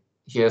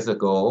here's a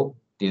goal.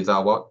 These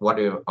are what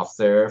you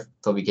observe,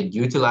 so we can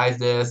utilize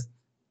this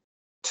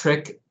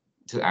trick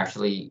to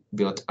actually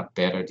build a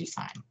better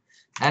design.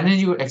 And then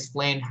you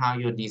explain how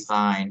your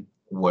design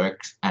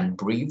works and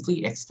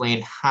briefly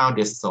explain how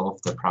this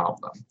solves the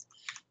problem.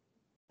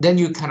 Then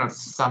you kind of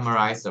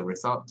summarize the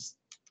results.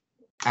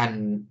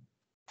 And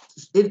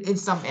in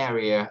some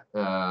area,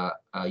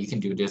 you can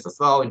do this as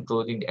well,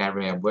 including the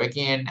area I'm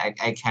working in.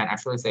 I can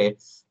actually say,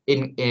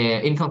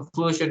 in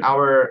conclusion,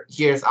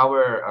 here's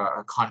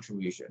our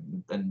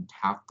contribution and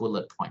have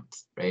bullet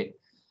points, right?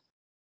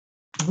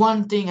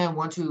 One thing I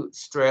want to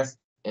stress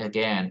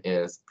again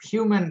is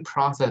human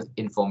process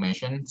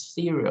information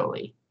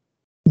serially,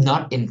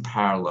 not in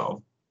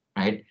parallel,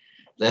 right?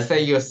 Let's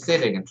say you're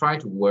sitting and trying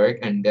to work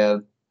and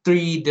there's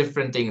three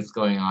different things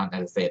going on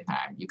at the same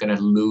time. You're going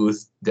to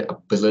lose the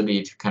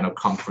ability to kind of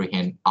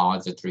comprehend all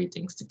the three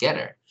things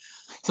together.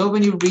 So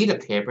when you read a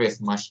paper,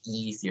 it's much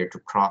easier to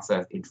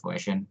process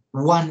information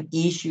one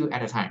issue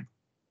at a time.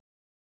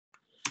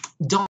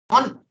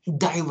 Don't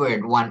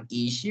divert one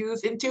issue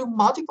into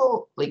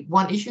multiple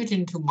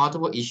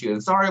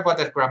issues. Sorry about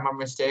that grammar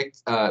mistake.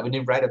 When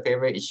you write a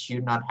paper, it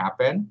should not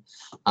happen.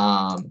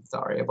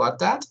 Sorry about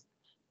that.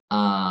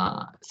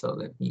 So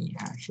let me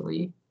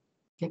actually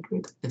get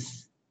rid of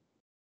this.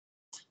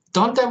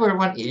 Don't divert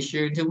one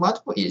issue into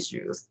multiple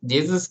issues.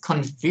 This is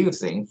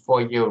confusing for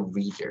your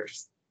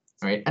readers,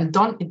 right? And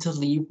don't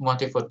interleave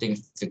multiple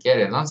things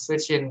together. Don't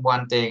switch in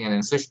one thing and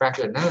then switch back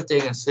to another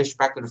thing and switch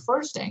back to the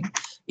first thing.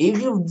 If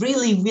you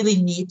really,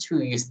 really need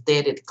to, you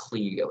state it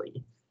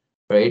clearly,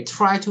 right?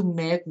 Try to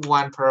make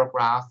one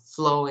paragraph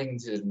flow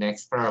into the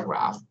next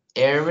paragraph.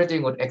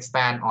 Everything would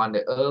expand on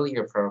the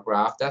earlier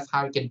paragraph. That's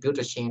how you can build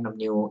a chain of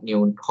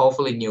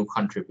hopefully new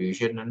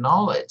contribution and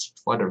knowledge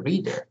for the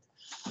reader.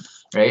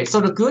 Right,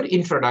 so the good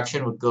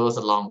introduction would goes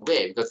a long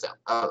way because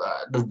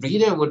the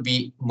reader would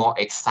be more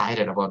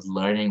excited about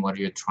learning what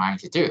you're trying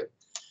to do.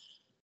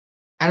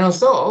 And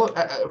also,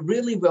 a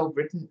really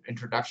well-written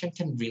introduction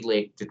can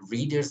relate the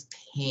reader's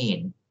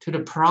pain to the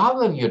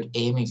problem you're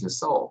aiming to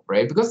solve,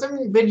 right? Because I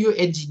mean, when you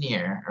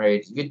engineer,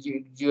 right,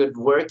 you're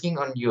working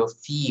on your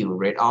field,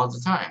 right, all the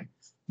time.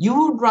 You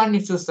will run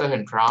into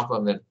certain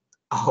problem that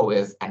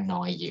always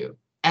annoy you.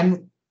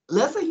 And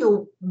let's say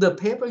the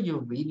paper you're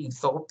reading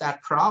solved that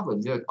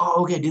problem. You're like,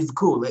 oh, okay, this is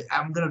cool. Like,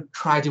 I'm gonna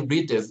try to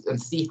read this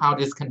and see how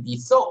this can be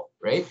solved,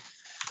 right?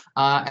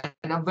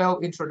 And a well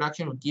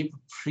introduction will give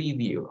a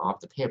preview of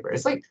the paper.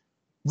 It's like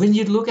when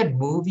you look at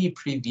movie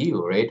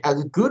preview, right? A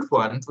good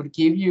one would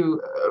give you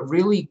a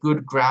really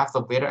good grasp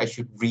of whether I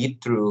should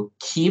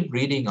keep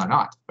reading or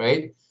not,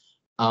 right?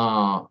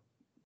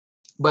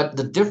 But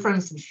the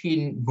difference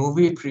between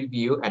movie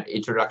preview and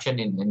introduction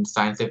in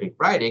scientific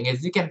writing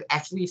is you can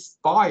actually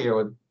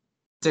spoil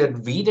the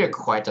reader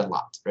quite a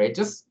lot, right?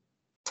 Just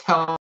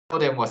tell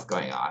them what's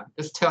going on.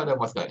 Just tell them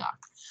what's going on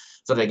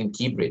so they can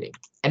keep reading.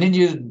 And then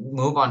you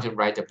move on to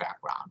write the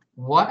background.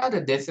 What are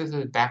the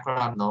necessary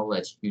background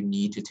knowledge you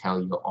need to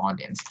tell your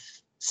audience?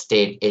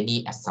 State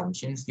any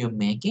assumptions you're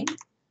making.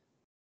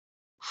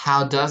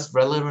 How does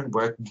relevant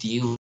work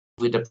deal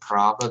with the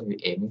problem you're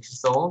aiming to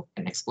solve,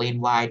 and explain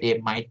why they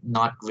might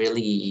not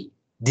really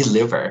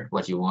deliver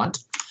what you want.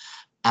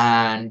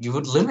 And you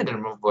would limit the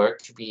number of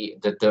work to be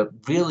the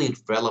really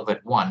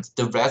relevant ones.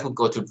 The rest will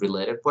go to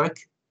related work.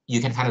 You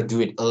can kind of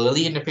do it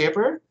early in the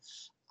paper.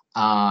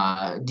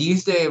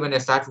 These days, when I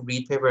start to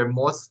read paper,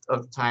 most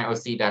of the time I'll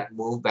see that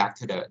move back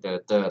to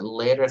the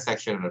later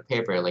section of the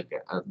paper, like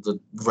the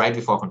right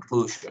before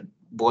conclusion.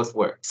 Both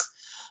works.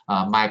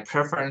 My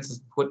preference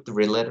is put the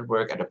related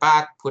work at the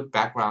back, put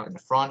background in the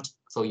front,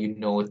 so you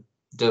know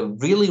the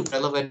really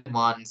relevant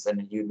ones,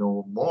 and you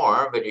know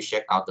more when you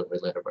check out the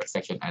related work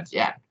section at the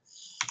end.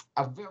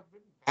 A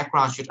well-written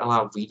background should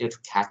allow reader to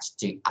catch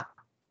the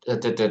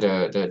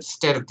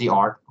state of the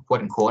art,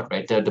 quote unquote,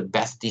 right? The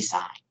best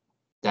design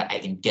that I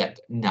can get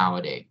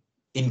nowadays,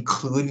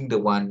 including the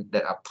one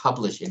that are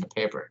published in the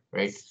paper,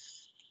 right?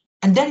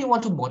 And then you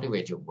want to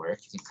motivate your work.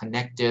 You can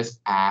connect this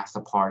as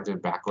a part of the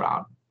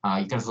background.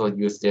 You can also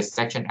use this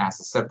section as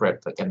a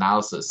separate like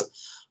analysis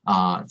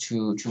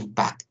to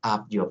back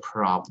up your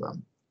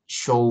problem.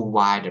 Show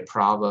why the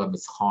problem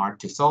is hard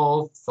to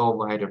solve. So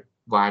why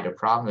the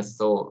problem is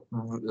so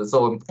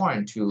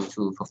important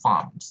to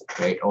performance,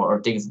 right?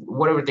 Or things,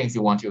 whatever things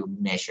you want to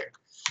measure.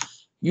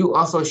 You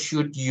also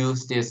should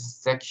use this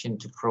section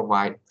to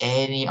provide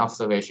any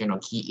observation or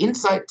key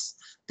insights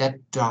that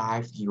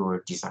drive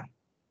your design.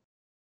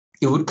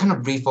 It would kind of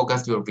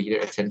refocus your reader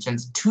attention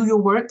to your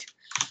work,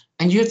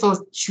 and you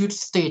also should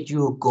state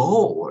your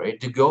goal, right?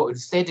 To go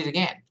state it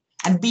again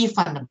and be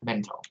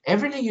fundamental.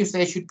 Everything you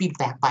say should be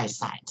backed by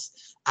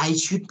science. I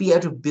should be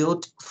able to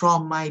build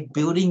from my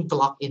building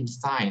block in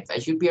science. I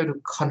should be able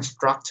to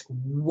construct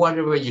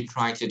whatever you're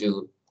trying to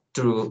do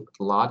through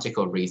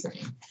logical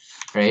reasoning,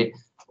 right?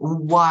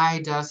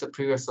 Why does the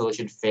previous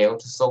solution fail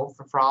to solve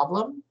the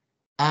problem?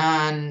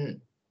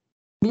 And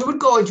we would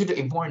go into the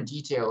important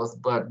details,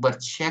 but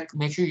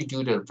make sure you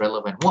do the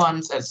relevant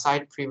ones and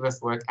cite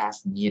previous work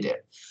as needed.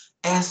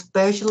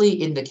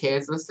 Especially in the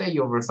case, let's say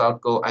your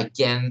result go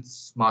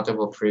against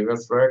multiple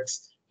previous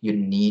works, you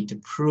need to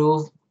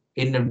prove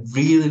in a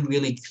really,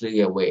 really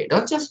clear way.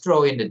 Don't just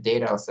throw in the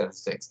data or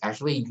statistics.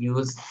 Actually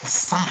use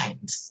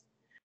science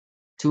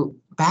to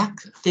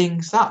back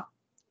things up,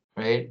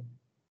 right?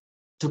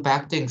 To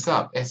back things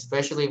up,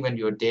 especially when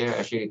your data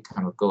actually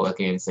kind of go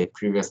against a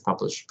previous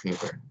published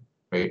paper,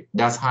 right?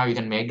 That's how you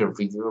can make the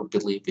reviewer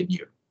believe in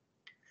you,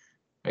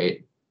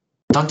 right?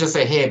 Don't just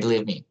say, hey,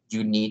 believe me.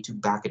 You need to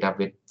back it up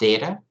with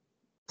data,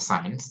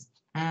 science,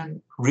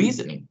 and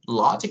reasoning,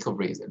 logical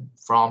reason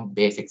from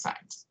basic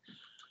science.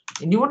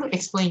 And you want to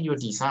explain your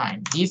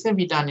design. These can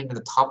be done in the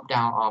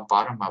top-down or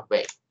bottom-up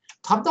way.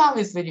 Top-down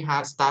is when you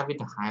start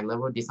with a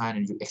high-level design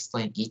and you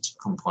explain each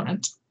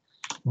component.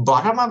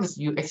 Bottom-up is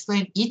you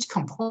explain each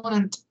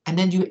component and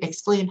then you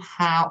explain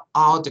how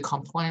all the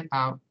components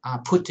are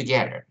put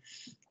together.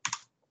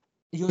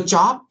 Your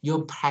job,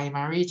 your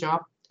primary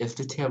job, is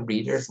to tell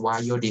readers why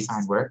your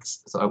design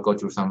works. So I'll go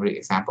through some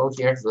examples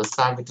here. So let's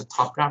start with the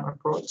top-down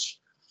approach.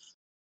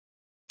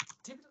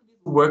 Typically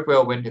work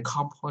well when the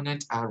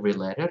components are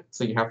related.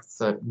 So you have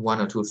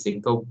one or two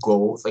single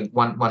goals, like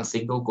one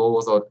single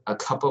goal or a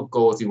couple of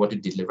goals you want to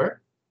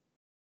deliver.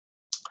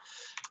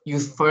 You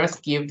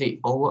first give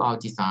the overall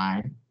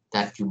design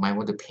that you might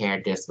want to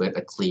pair this with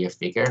a clear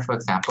figure, for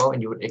example,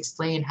 and you would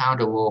explain how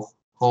the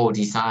whole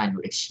design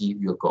will achieve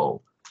your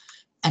goal.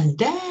 And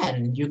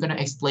then you're going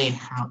to explain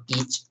how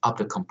each of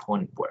the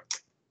components work,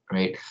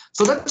 right?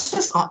 So let's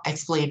just not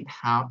explain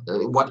how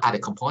what are the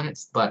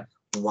components, but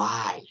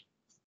why?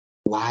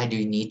 Why do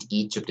you need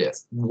each of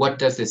this? What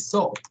does it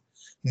solve?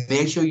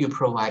 Make sure you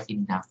provide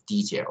enough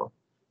detail.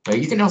 Right?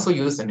 You can also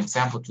use an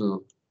example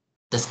to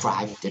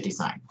describe the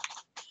design.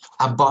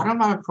 A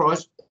bottom-up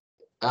approach,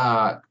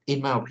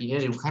 in my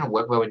opinion, it kind of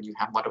work well when you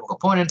have multiple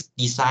components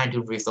designed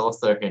to resolve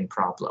certain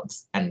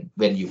problems. And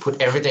when you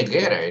put everything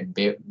together,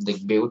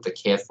 it build the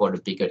case for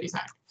the bigger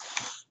design.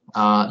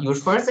 You would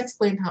first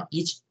explain how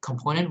each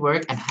component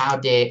work and how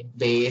they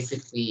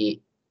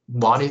basically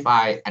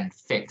modify and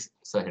fix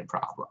certain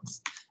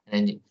problems.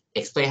 And then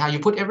explain how you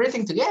put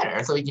everything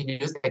together. So you can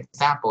use an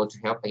example to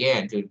help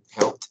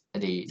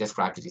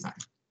describe the design.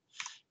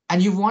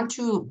 And you want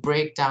to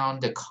break down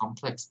the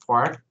complex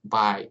part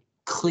by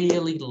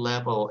clearly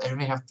level, and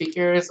we have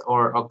figures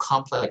or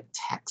complex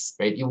text,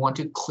 right? You want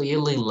to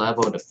clearly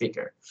level the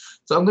figure.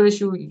 So I'm going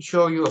to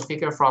show you a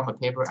figure from a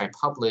paper I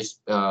published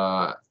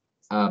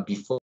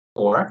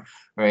before,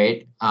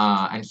 right?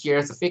 And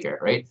here's the figure,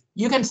 right?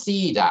 You can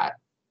see that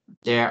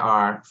there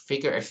are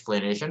figure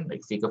explanation,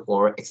 like figure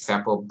 4,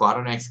 example,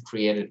 bottlenecks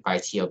created by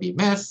TLB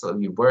Meth. So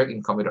if you work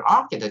in computer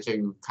architecture,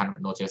 you kind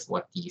of notice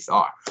what these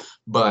are.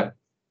 But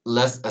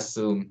let's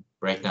assume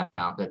right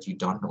now that you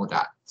don't know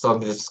that. So I'm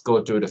going to just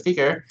go through the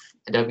figure.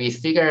 And then we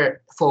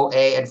figure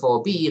 4A and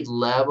 4B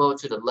level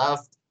to the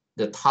left.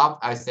 The top,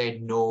 I say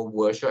no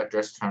virtual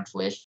address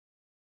translation.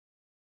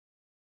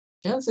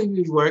 So if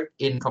you work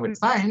in computer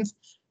science,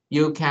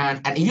 you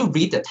can, and if you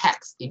read the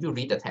text,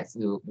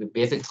 you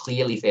basically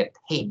clearly said,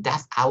 hey,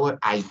 that's our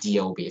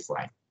ideal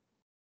baseline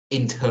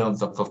in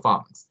terms of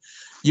performance.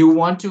 You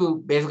want to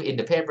basically in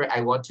the paper,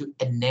 I want to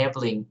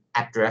enabling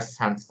address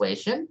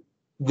translation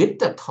with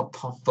the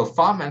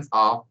performance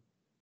of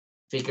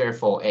figure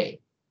 4A.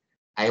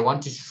 I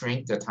want to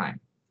shrink the time.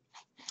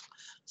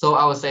 So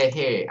I will say,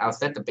 hey, I'll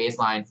set the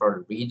baseline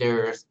for the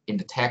readers in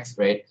the text,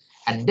 right?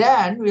 And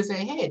then we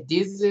say, hey,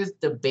 this is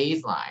the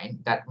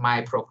baseline that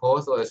my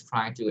proposal is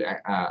trying to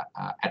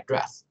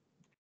address.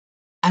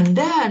 And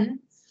then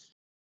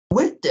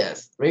with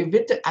this, right,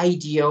 with the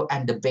ideal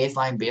and the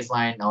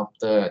baseline of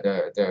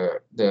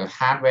the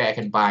hardware I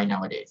can buy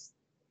nowadays,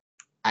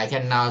 I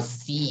can now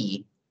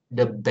see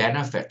the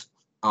benefit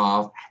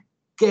of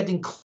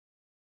getting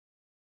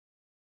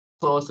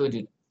closer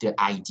to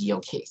the ideal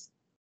case.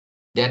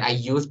 Then I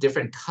use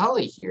different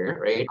color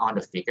here, right, on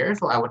the figure.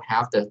 So I would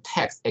have the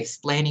text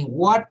explaining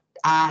what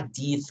are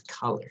these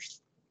colors.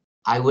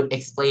 I would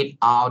explain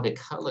all the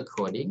color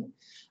coding.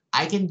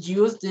 I can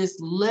use this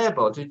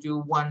label to do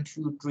 1,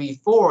 2,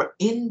 3, 4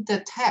 in the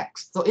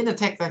text. So in the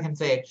text, I can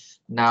say,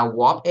 now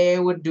warp A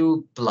would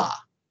do blah.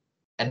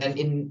 And then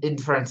in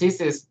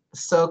parentheses,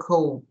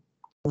 circle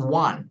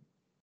 1.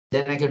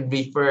 Then I can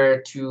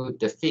refer to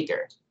the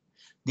figure.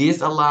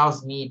 This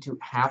allows me to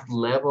have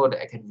label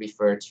that I can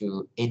refer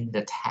to in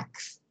the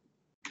text,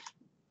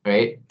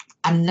 right?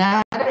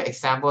 Another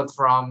example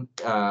from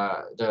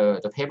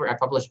the paper I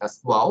published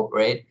as well,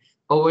 right?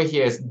 Over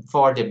here is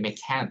for the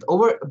mechanics.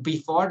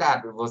 Before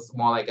that, it was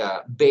more like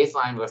a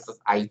baseline versus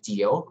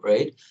ideal,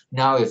 right?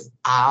 Now it's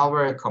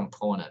our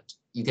component.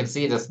 You can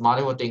see there's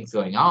multiple things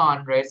going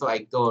on, right? So I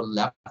go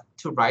left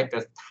to right.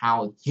 That's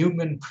how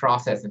human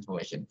process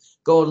information.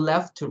 Go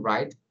left to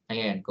right.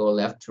 Again, go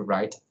left to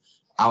right.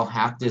 I'll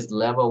have this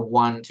level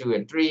 1, 2,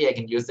 and 3. I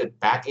can use it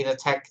back in the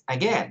text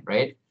again,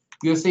 right?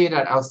 You see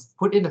that I'll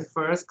put in the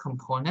first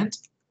component.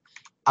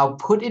 I'll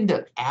put in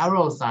the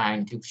arrow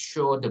sign to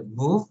show the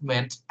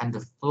movement and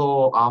the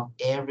flow of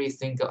every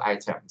single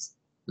items,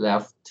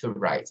 left to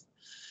right.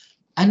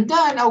 And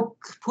then I'll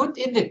put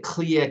in the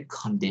clear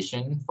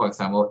condition. For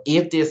example,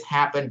 if this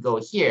happened, go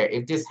here.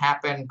 If this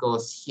happened,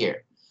 goes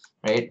here,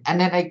 right?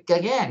 And then I,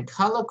 again,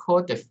 color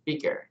code the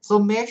figure. So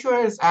make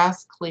sure it's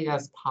as clear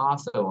as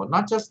possible.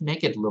 Not just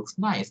make it look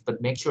nice,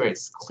 but make sure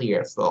it's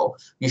clear. So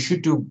you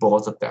should do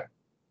both of them,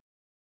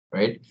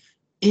 right?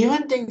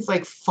 Even things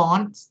like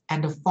fonts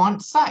and the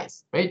font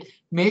size, right?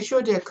 Make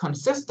sure they're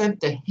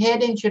consistent. The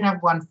heading should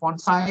have one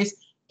font size.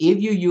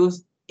 If you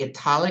use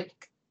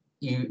italic,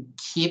 you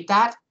keep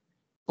that.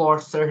 For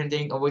certain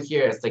thing over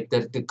here, it's like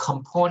the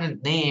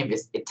component name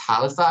is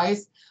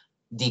italicized.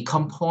 The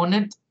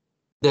component,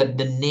 the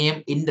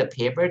name in the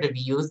paper that we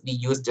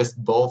use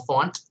just bold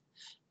font.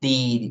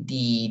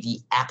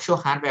 The actual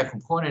hardware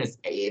component is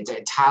it's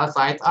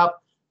italicized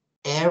up.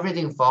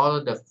 Everything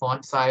follows the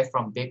font size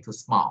from big to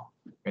small,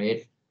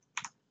 right?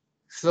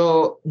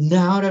 So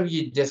now that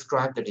you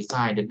describe the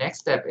design, the next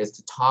step is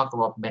to talk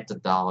about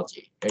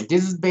methodology. Right?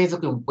 This is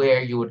basically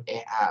where you would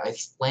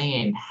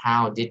explain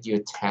how did you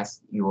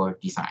test your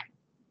design.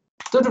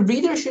 So the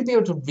reader should be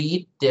able to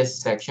read this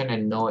section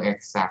and know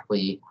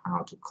exactly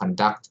how to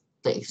conduct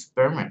the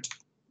experiment.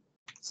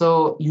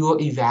 So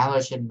your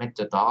evaluation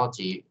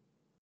methodology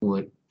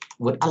would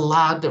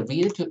allow the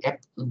reader to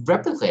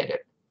replicate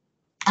it.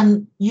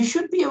 And you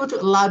should be able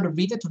to allow the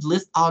reader to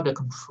list all the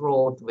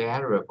controlled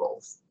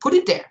variables. Put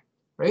it there,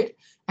 right?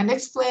 And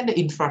explain the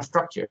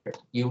infrastructure.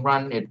 You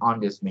run it on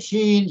this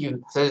machine.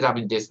 You set it up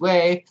in this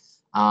way.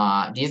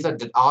 These are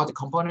all the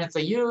components I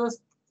use,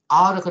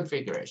 all the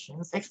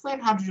configurations. Explain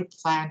how do you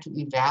plan to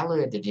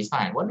evaluate the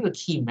design. What are the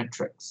key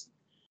metrics?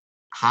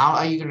 How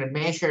are you going to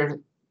measure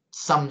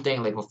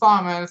something like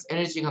performance,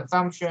 energy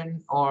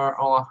consumption,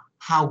 or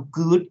how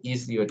good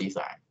is your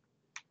design?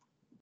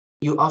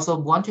 You also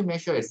want to make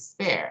sure it's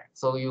fair.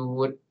 So you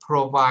would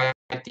provide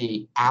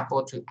the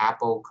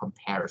apple-to-apple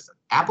comparison.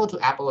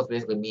 Apple-to-apple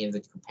basically means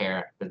that you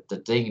compare the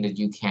thing that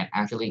you can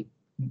actually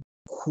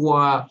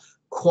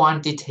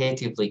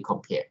quantitatively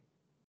compare,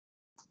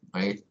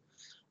 right?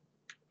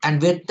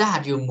 And with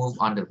that, you move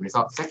on the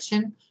result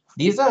section.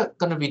 These are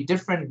going to be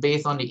different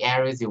based on the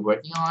areas you're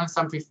working on.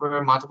 Some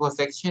prefer multiple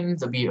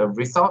sections to be a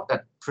result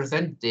that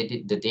present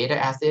the data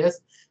as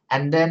is.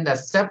 And then the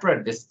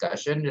separate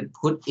discussion to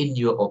put in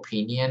your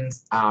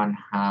opinions on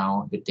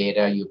how the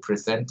data you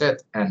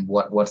presented and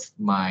what's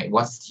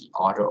the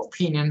other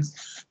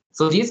opinions.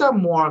 So these are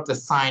more of the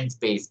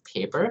science-based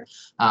paper.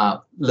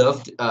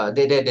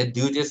 They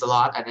do this a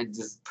lot, and it's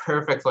just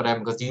perfect for them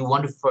because you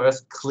want to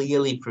first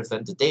clearly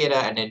present the data,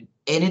 and then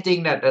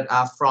anything that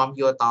are from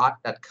your thought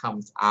that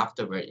comes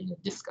afterward in the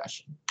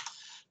discussion.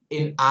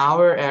 In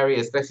our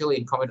area, especially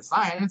in computer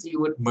science, you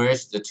would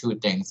merge the two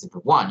things into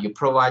one. You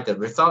provide the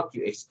result,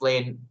 you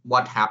explain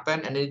what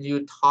happened, and then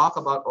you talk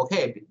about,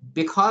 okay,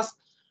 because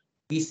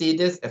we see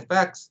this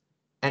effects,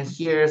 and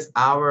here's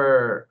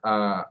our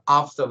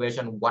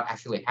observation, what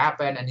actually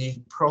happened, and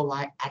you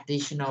provide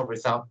additional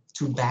results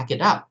to back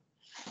it up,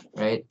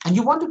 right? And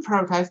you want to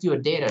prioritize your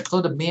data, so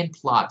the main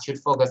plot should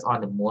focus on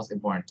the most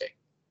important thing.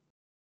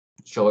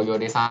 Show your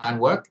design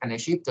work and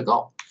achieve the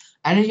goal.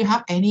 And then you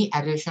have any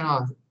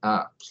additional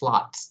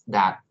plots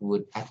that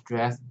would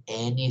address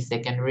any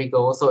secondary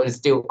goal, so it's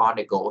still on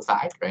the goal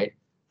side, right?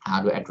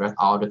 How to address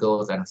all the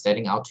goals that I'm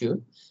setting out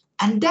to.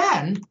 And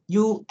then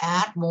you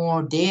add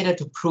more data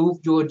to prove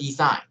your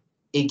design.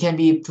 It can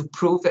be to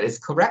prove that it's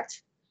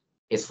correct,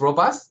 it's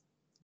robust,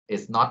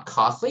 it's not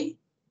costly,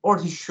 or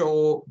to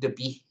show the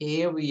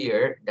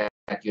behavior that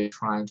you're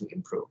trying to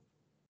improve,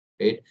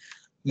 right?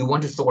 You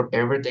want to sort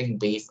everything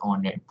based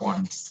on their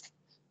importance.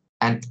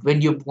 And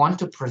when you want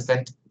to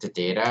present the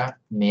data,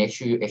 make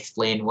sure you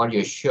explain what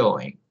you're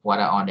showing, what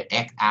are on the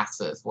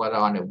x-axis, what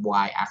are on the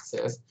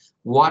y-axis,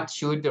 what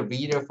should the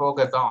reader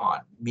focus on,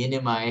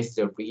 minimize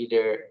the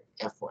reader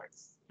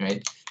efforts,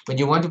 right? When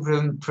you want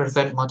to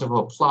present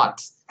multiple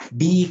plots,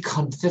 be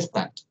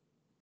consistent.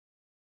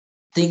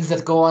 Things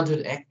that go onto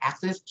the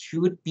x-axis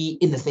should be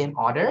in the same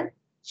order,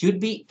 should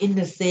be in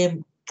the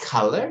same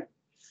color.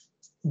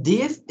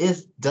 This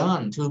is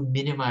done to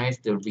minimize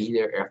the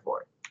reader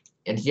effort.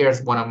 And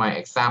here's one of my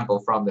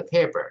examples from the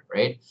paper,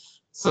 right?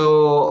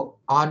 So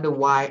on the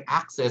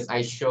y-axis,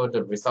 I show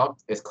the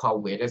result. It's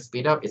called weighted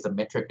speed up. It's a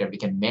metric that we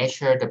can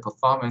measure the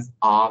performance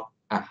of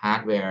a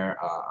hardware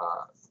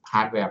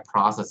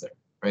processor,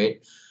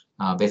 right?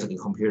 Basically,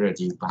 computer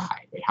you buy,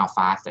 right? How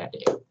fast that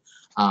is.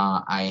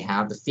 I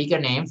have the figure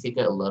name,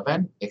 figure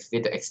 11, with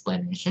the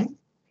explanation.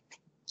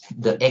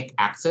 The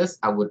x-axis,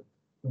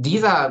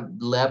 these are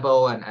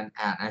labeled and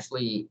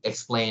actually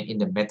explained in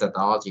the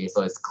methodology,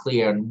 so it's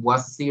clear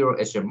what's 0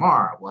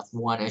 HMR, what's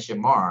 1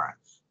 HMR.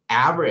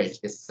 Average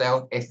is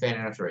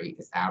self-explanatory,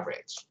 is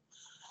average.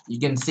 You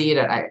can see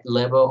that I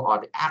label all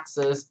the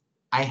axes.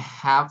 I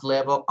have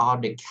labeled all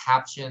the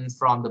captions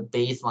from the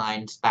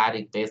baseline,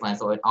 static baseline.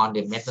 So on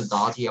the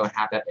methodology, I'll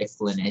have that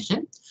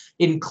explanation,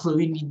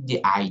 including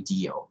the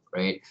ideal,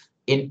 right?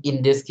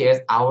 In this case,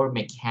 our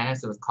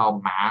mechanism is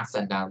called mask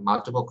and there are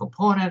multiple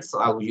components. So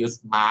I will use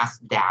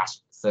mask dash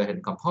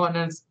certain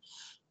components.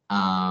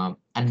 And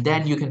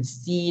then you can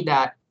see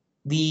that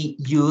we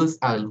use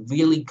a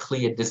really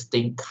clear,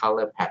 distinct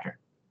color pattern.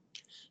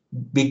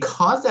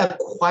 Because there are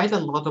quite a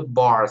lot of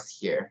bars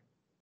here,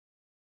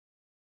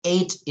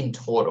 8 in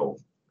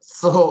total.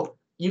 So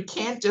you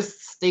can't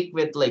just stick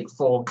with like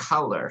 4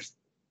 colors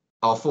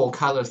or 4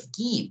 color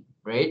scheme,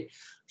 right?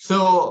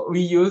 So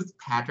we use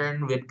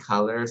pattern with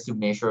colors to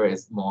make sure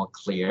it's more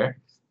clear.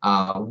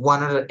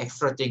 One of the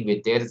extra thing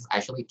we did is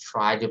actually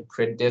try to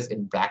print this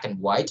in black and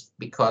white,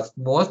 because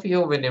most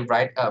people when they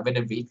read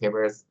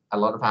papers, a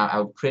lot of time I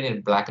will print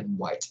in black and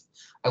white.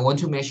 I want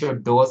to make sure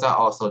those are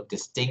also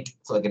distinct,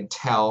 so I can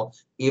tell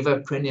if I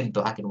print in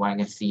black and white, I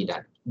can see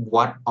that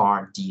what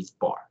are these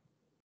bars,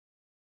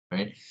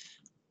 right?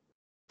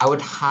 I would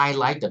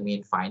highlight the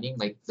main finding,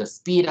 like the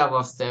speed up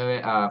of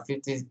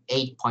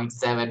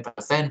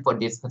 58.7% for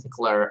this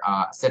particular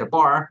set of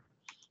bar.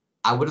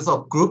 I would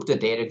also group the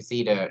data to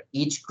see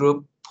each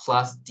group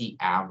plus the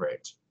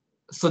average.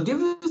 So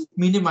this is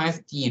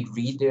minimize the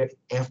reader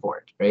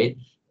effort, right?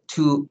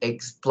 To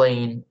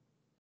explain,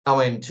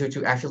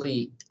 to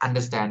actually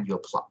understand your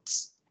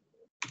plots.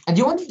 And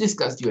you want to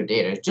discuss your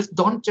data,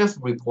 don't just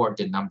report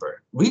the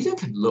number. Reader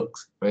can look,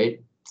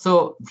 right?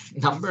 So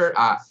numbers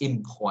are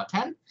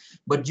important,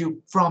 but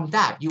from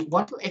that, you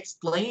want to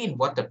explain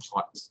what the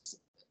plot is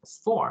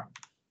for.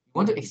 You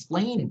want to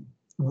explain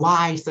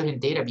why certain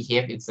data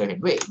behave in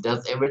certain way.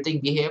 Does everything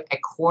behave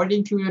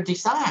according to your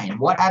design?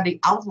 What are the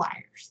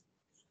outliers?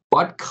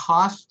 What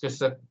caused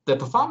the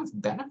performance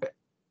benefit?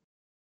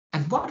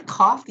 And what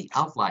caused the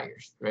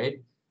outliers,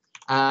 right?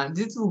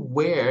 This is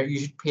where you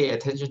should pay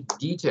attention to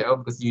detail,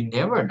 because you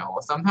never know.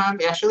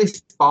 Sometimes it actually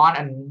spawn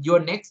and your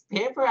next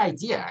paper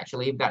idea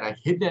actually that are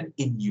hidden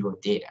in your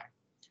data.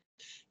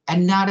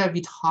 And now that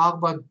we talk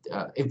about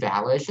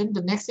evaluation,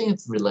 the next thing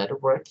is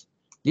related work.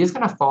 This is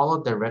going to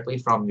follow directly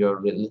from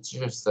your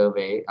literature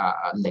survey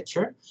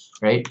lecture,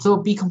 right? So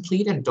be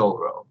complete and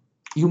thorough.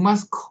 You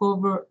must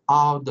cover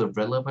all the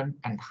relevant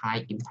and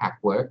high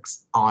impact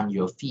works on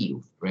your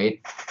field, right?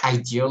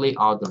 Ideally,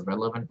 all the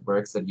relevant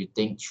works that you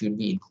think should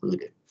be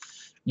included.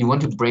 You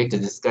want to break the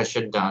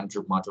discussion down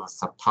to multiple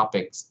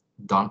subtopics.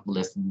 Don't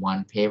list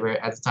one paper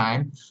at a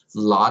time.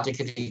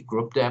 Logically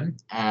group them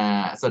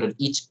so that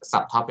each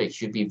subtopic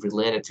should be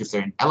related to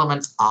certain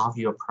elements of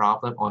your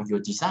problem or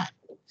your design.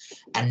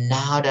 And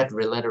now that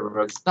related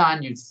work's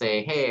done, you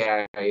say,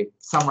 hey, I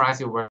summarize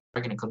your work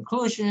in a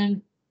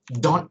conclusion.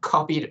 Don't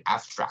copy the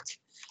abstract.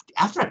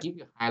 The abstract gives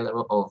you a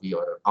high-level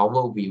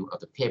overview of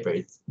the paper.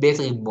 It's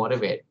basically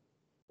motivate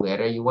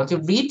whether you want to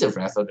read the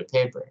rest of the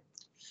paper.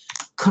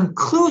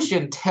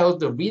 Conclusion tells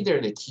the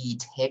reader the key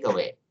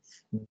takeaway.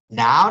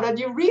 Now that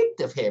you read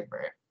the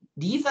paper,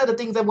 these are the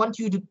things I want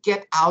you to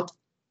get out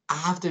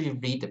after you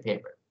read the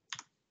paper.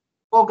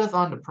 Focus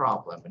on the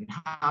problem and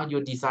how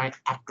your design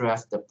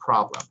address the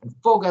problem, and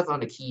focus on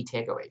the key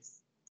takeaways.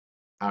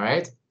 All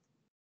right.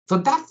 So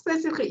that's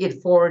basically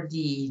it for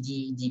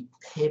the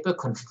paper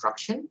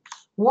construction.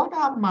 What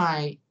are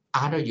my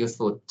other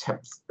useful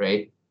tips,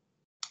 right?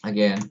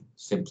 Again,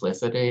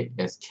 simplicity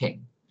is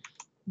king.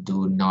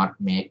 Do not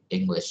make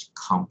English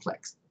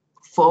complex.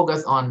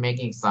 Focus on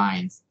making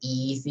science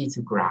easy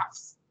to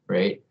grasp,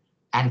 right?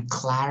 And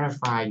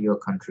clarify your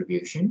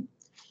contribution.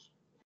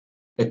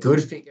 A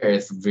good figure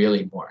is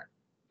really important.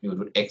 You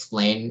would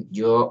explain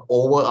your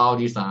overall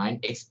design,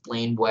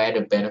 explain where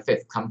the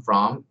benefits come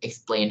from,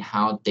 explain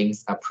how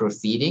things are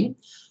proceeding.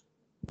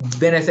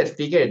 Benefit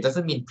figure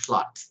doesn't mean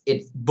plot.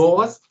 It's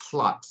both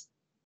plot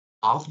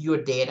of your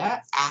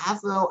data as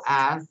well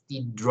as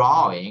the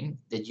drawing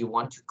that you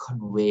want to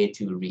convey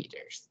to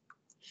readers.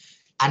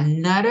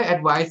 Another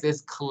advice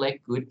is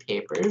collect good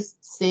papers.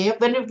 Save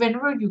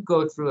whenever you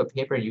go through a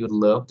paper, you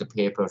love the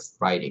paper's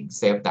writing.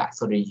 Save that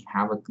so that you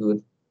have a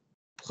good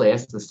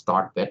place to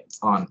start with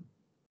on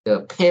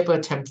the paper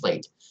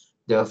template,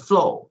 the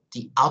flow,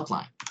 the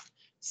outline.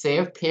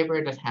 Save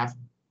paper that have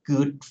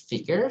good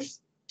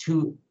figures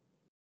to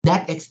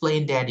that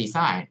explain their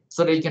design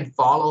so that you can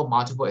follow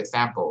multiple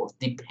examples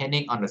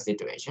depending on the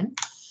situation.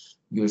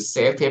 You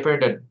save paper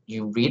that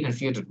you read and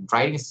feel the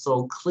writing is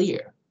so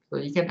clear. So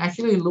you can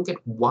actually look at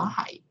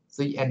why.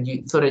 So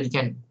that you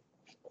can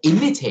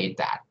imitate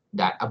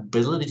that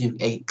ability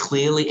to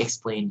clearly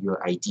explain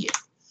your idea.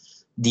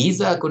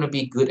 These are going to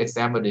be good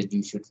examples that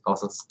you should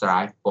also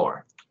strive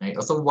for. Right?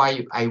 Also,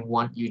 why I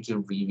want you to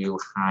review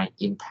high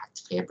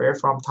impact paper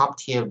from top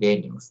tier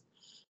venues,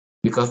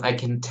 because I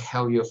can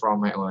tell you from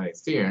my own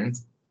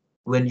experience,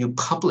 when you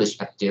publish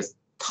at these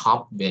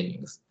top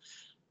venues,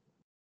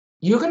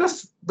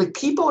 the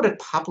people that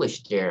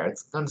publish there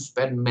is gonna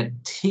spend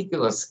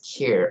meticulous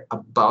care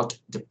about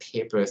the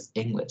paper's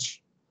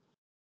English.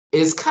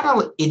 It's kind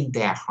of in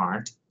their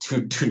heart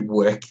to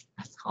work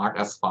as hard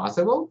as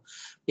possible,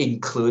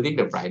 including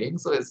the writing.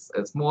 So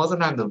it's more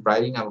than the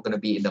writing are going to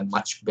be in a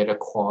much better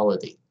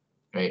quality,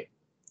 right?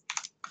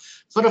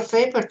 So the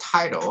paper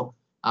title,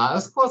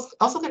 of course,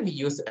 also can be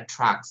used to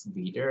attract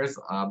readers,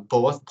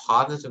 both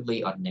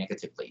positively or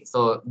negatively.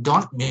 So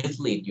don't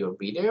mislead your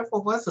reader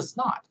for what it's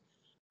not.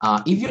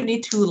 If you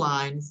need 2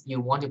 lines, you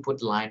want to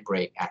put line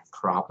break at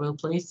proper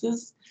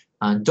places.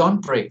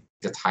 Don't break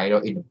the title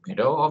in the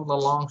middle of the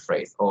long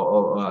phrase,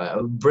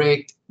 or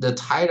break the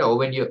title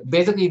when you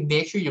basically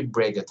make sure you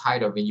break the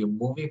title when you're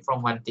moving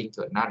from one thing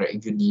to another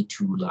if you need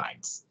 2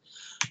 lines.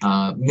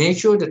 Make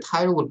sure the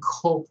title will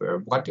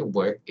cover what the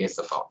work is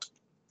about.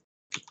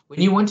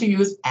 When you want to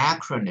use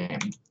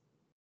acronym,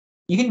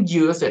 you can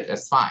use it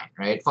as fine,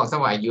 right? For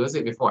example, I use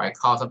it before I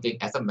call something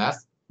SMS,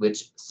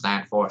 which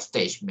stands for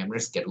stage memory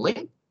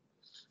scheduling.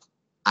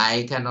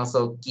 I can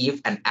also give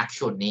an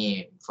actual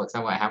name. For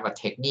example, I have a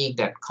technique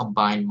that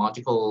combines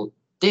multiple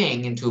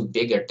thing into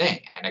bigger thing,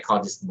 and I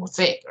call this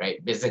mosaic,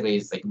 right? Basically,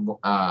 it's like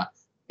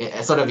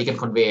sort of we can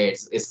convey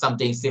it's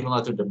something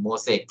similar to the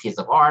mosaic piece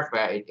of art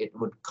where it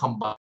would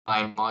combine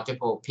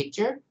multiple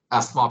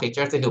small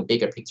pictures into a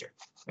bigger picture,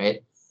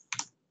 right?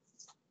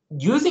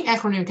 Using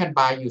acronym can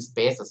buy you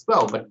space as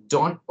well, but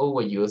don't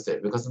overuse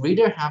it because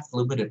readers have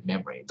limited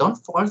memory. Don't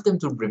force them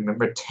to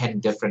remember 10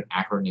 different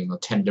acronyms or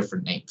 10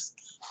 different names,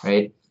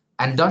 right?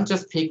 And don't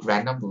just pick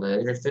random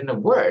letters in a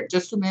word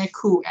just to make a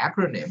cool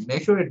acronym.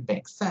 Make sure it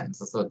makes sense.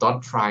 So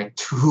don't try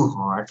too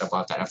hard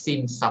about that. I've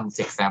seen some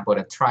examples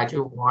that try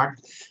too hard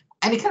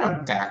and it kind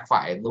of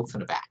backfire. It looks in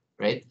the back,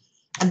 right?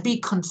 And be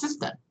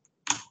consistent.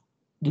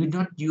 Do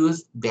not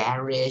use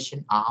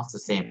variation of the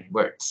same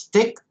word.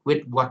 Stick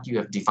with what you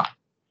have defined.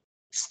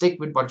 Stick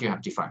with what you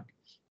have defined.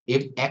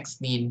 If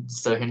X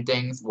means certain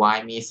things,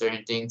 Y means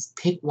certain things,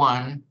 pick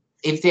one.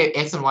 If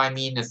X and Y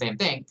mean the same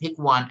thing, pick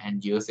one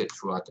and use it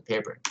throughout the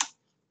paper.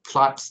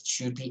 Plots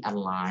should be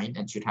aligned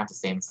and should have the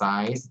same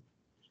size.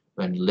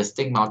 When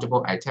listing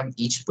multiple items,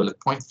 each bullet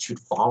point should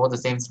follow the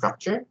same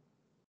structure.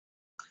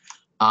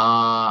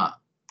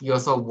 You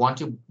also want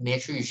to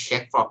make sure you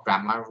check for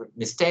grammar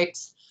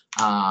mistakes.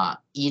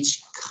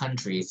 Each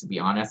country, to be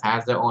honest,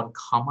 has their own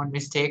common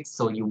mistakes,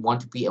 so you want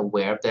to be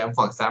aware of them.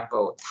 For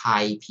example,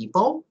 Thai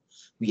people,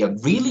 we are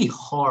really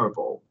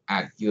horrible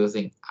at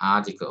using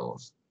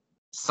articles,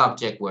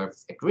 subject verb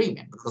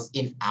agreement, because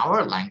in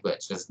our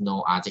language, there's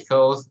no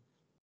articles,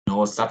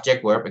 no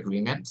subject verb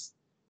agreements.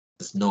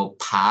 There's no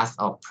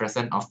past or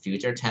present or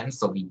future tense,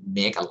 so we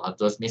make a lot of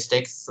those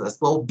mistakes as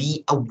well.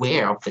 Be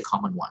aware of the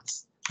common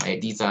ones.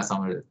 Right? These are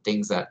some of the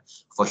things that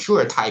for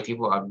sure Thai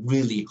people are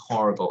really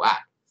horrible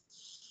at.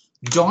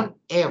 Don't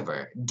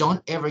ever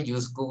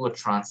use Google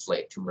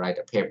Translate to write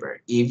a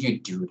paper. If you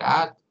do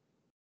that,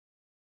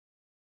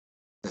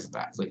 it's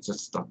bad. Like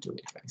just don't do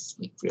it, guys.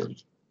 Like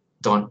really,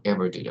 don't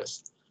ever do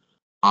this.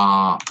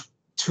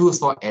 Tools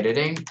for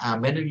editing.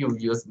 Many of you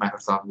use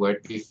Microsoft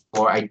Word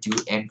before. I do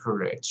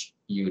encourage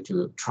you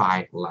to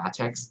try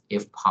LaTeX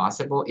if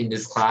possible. In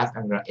this class,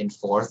 I'm going to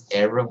enforce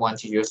everyone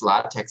to use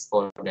LaTeX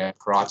for their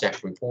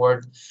project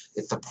report.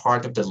 It's a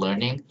part of the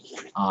learning.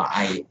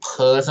 I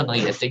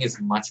think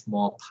it's much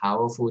more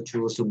powerful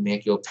tool to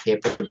make your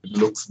paper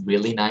looks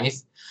really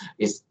nice.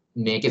 It's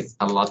make it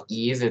a lot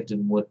easier to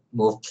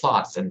move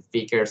plots and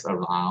figures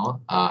around.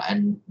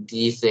 And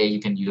these days you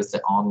can use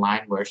the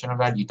online version of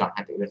that. You don't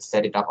have to even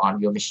set it up on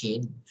your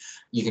machine.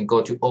 You can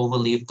go to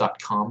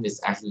overleaf.com.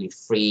 It's actually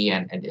free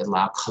and it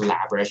allows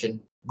collaboration.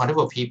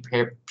 Multiple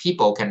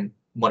people can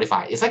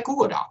modify. It's like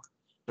Google Doc,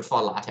 but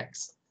for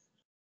LaTeX.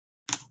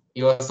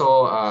 You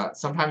also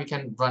sometimes you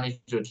can run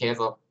into a case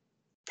of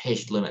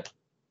page limit.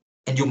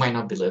 And you might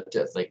not believe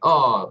this, like,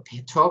 oh,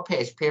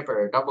 12-page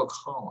paper, double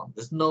column.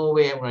 There's no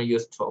way I'm going to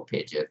use 12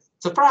 pages.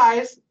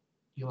 Surprise!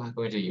 You are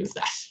going to use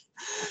that.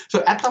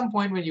 So at some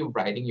point when you're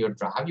writing your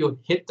draft, you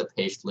hit the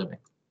page limit.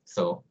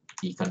 So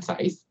be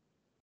concise.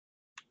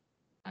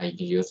 You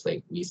can use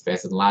like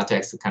VSpace and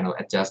LaTeX to kind of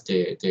adjust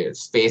the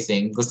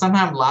spacing. Because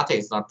sometimes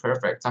LaTeX is not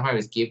perfect.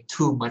 Sometimes it gives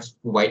too much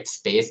white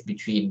space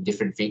between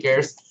different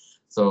figures.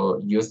 So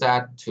use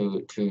that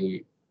to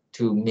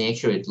make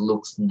sure it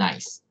looks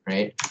nice,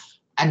 right?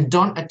 And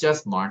don't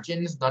adjust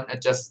margins, don't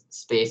adjust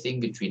spacing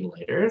between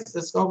letters.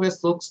 This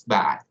always looks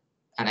bad.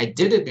 And I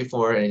did it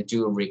before and I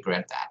do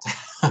regret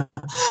that.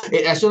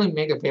 It actually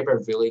makes the paper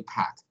really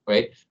packed,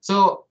 right?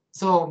 So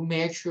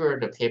make sure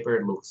the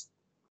paper looks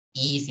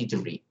easy to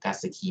read.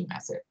 That's the key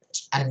message.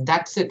 And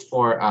that's it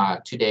for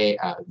today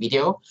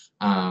video.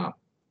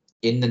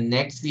 In the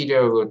next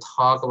video, we'll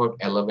talk about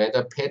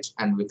elevator pitch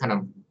and we kind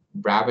of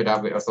wrap it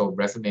up with also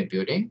resume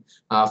building.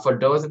 For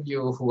those of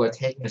you who are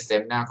taking the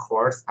seminar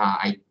course,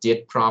 I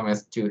did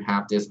promise to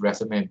have this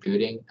resume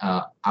building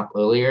up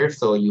earlier.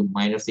 So you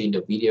might have seen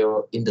the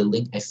video in the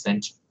link I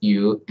sent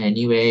you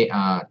anyway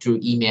through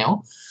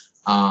email.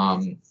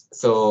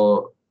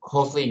 So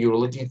hopefully you're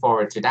looking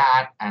forward to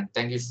that. And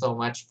thank you so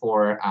much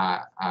for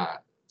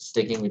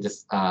sticking with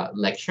this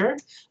lecture.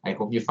 I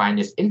hope you find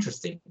this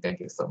interesting.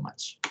 Thank you so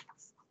much.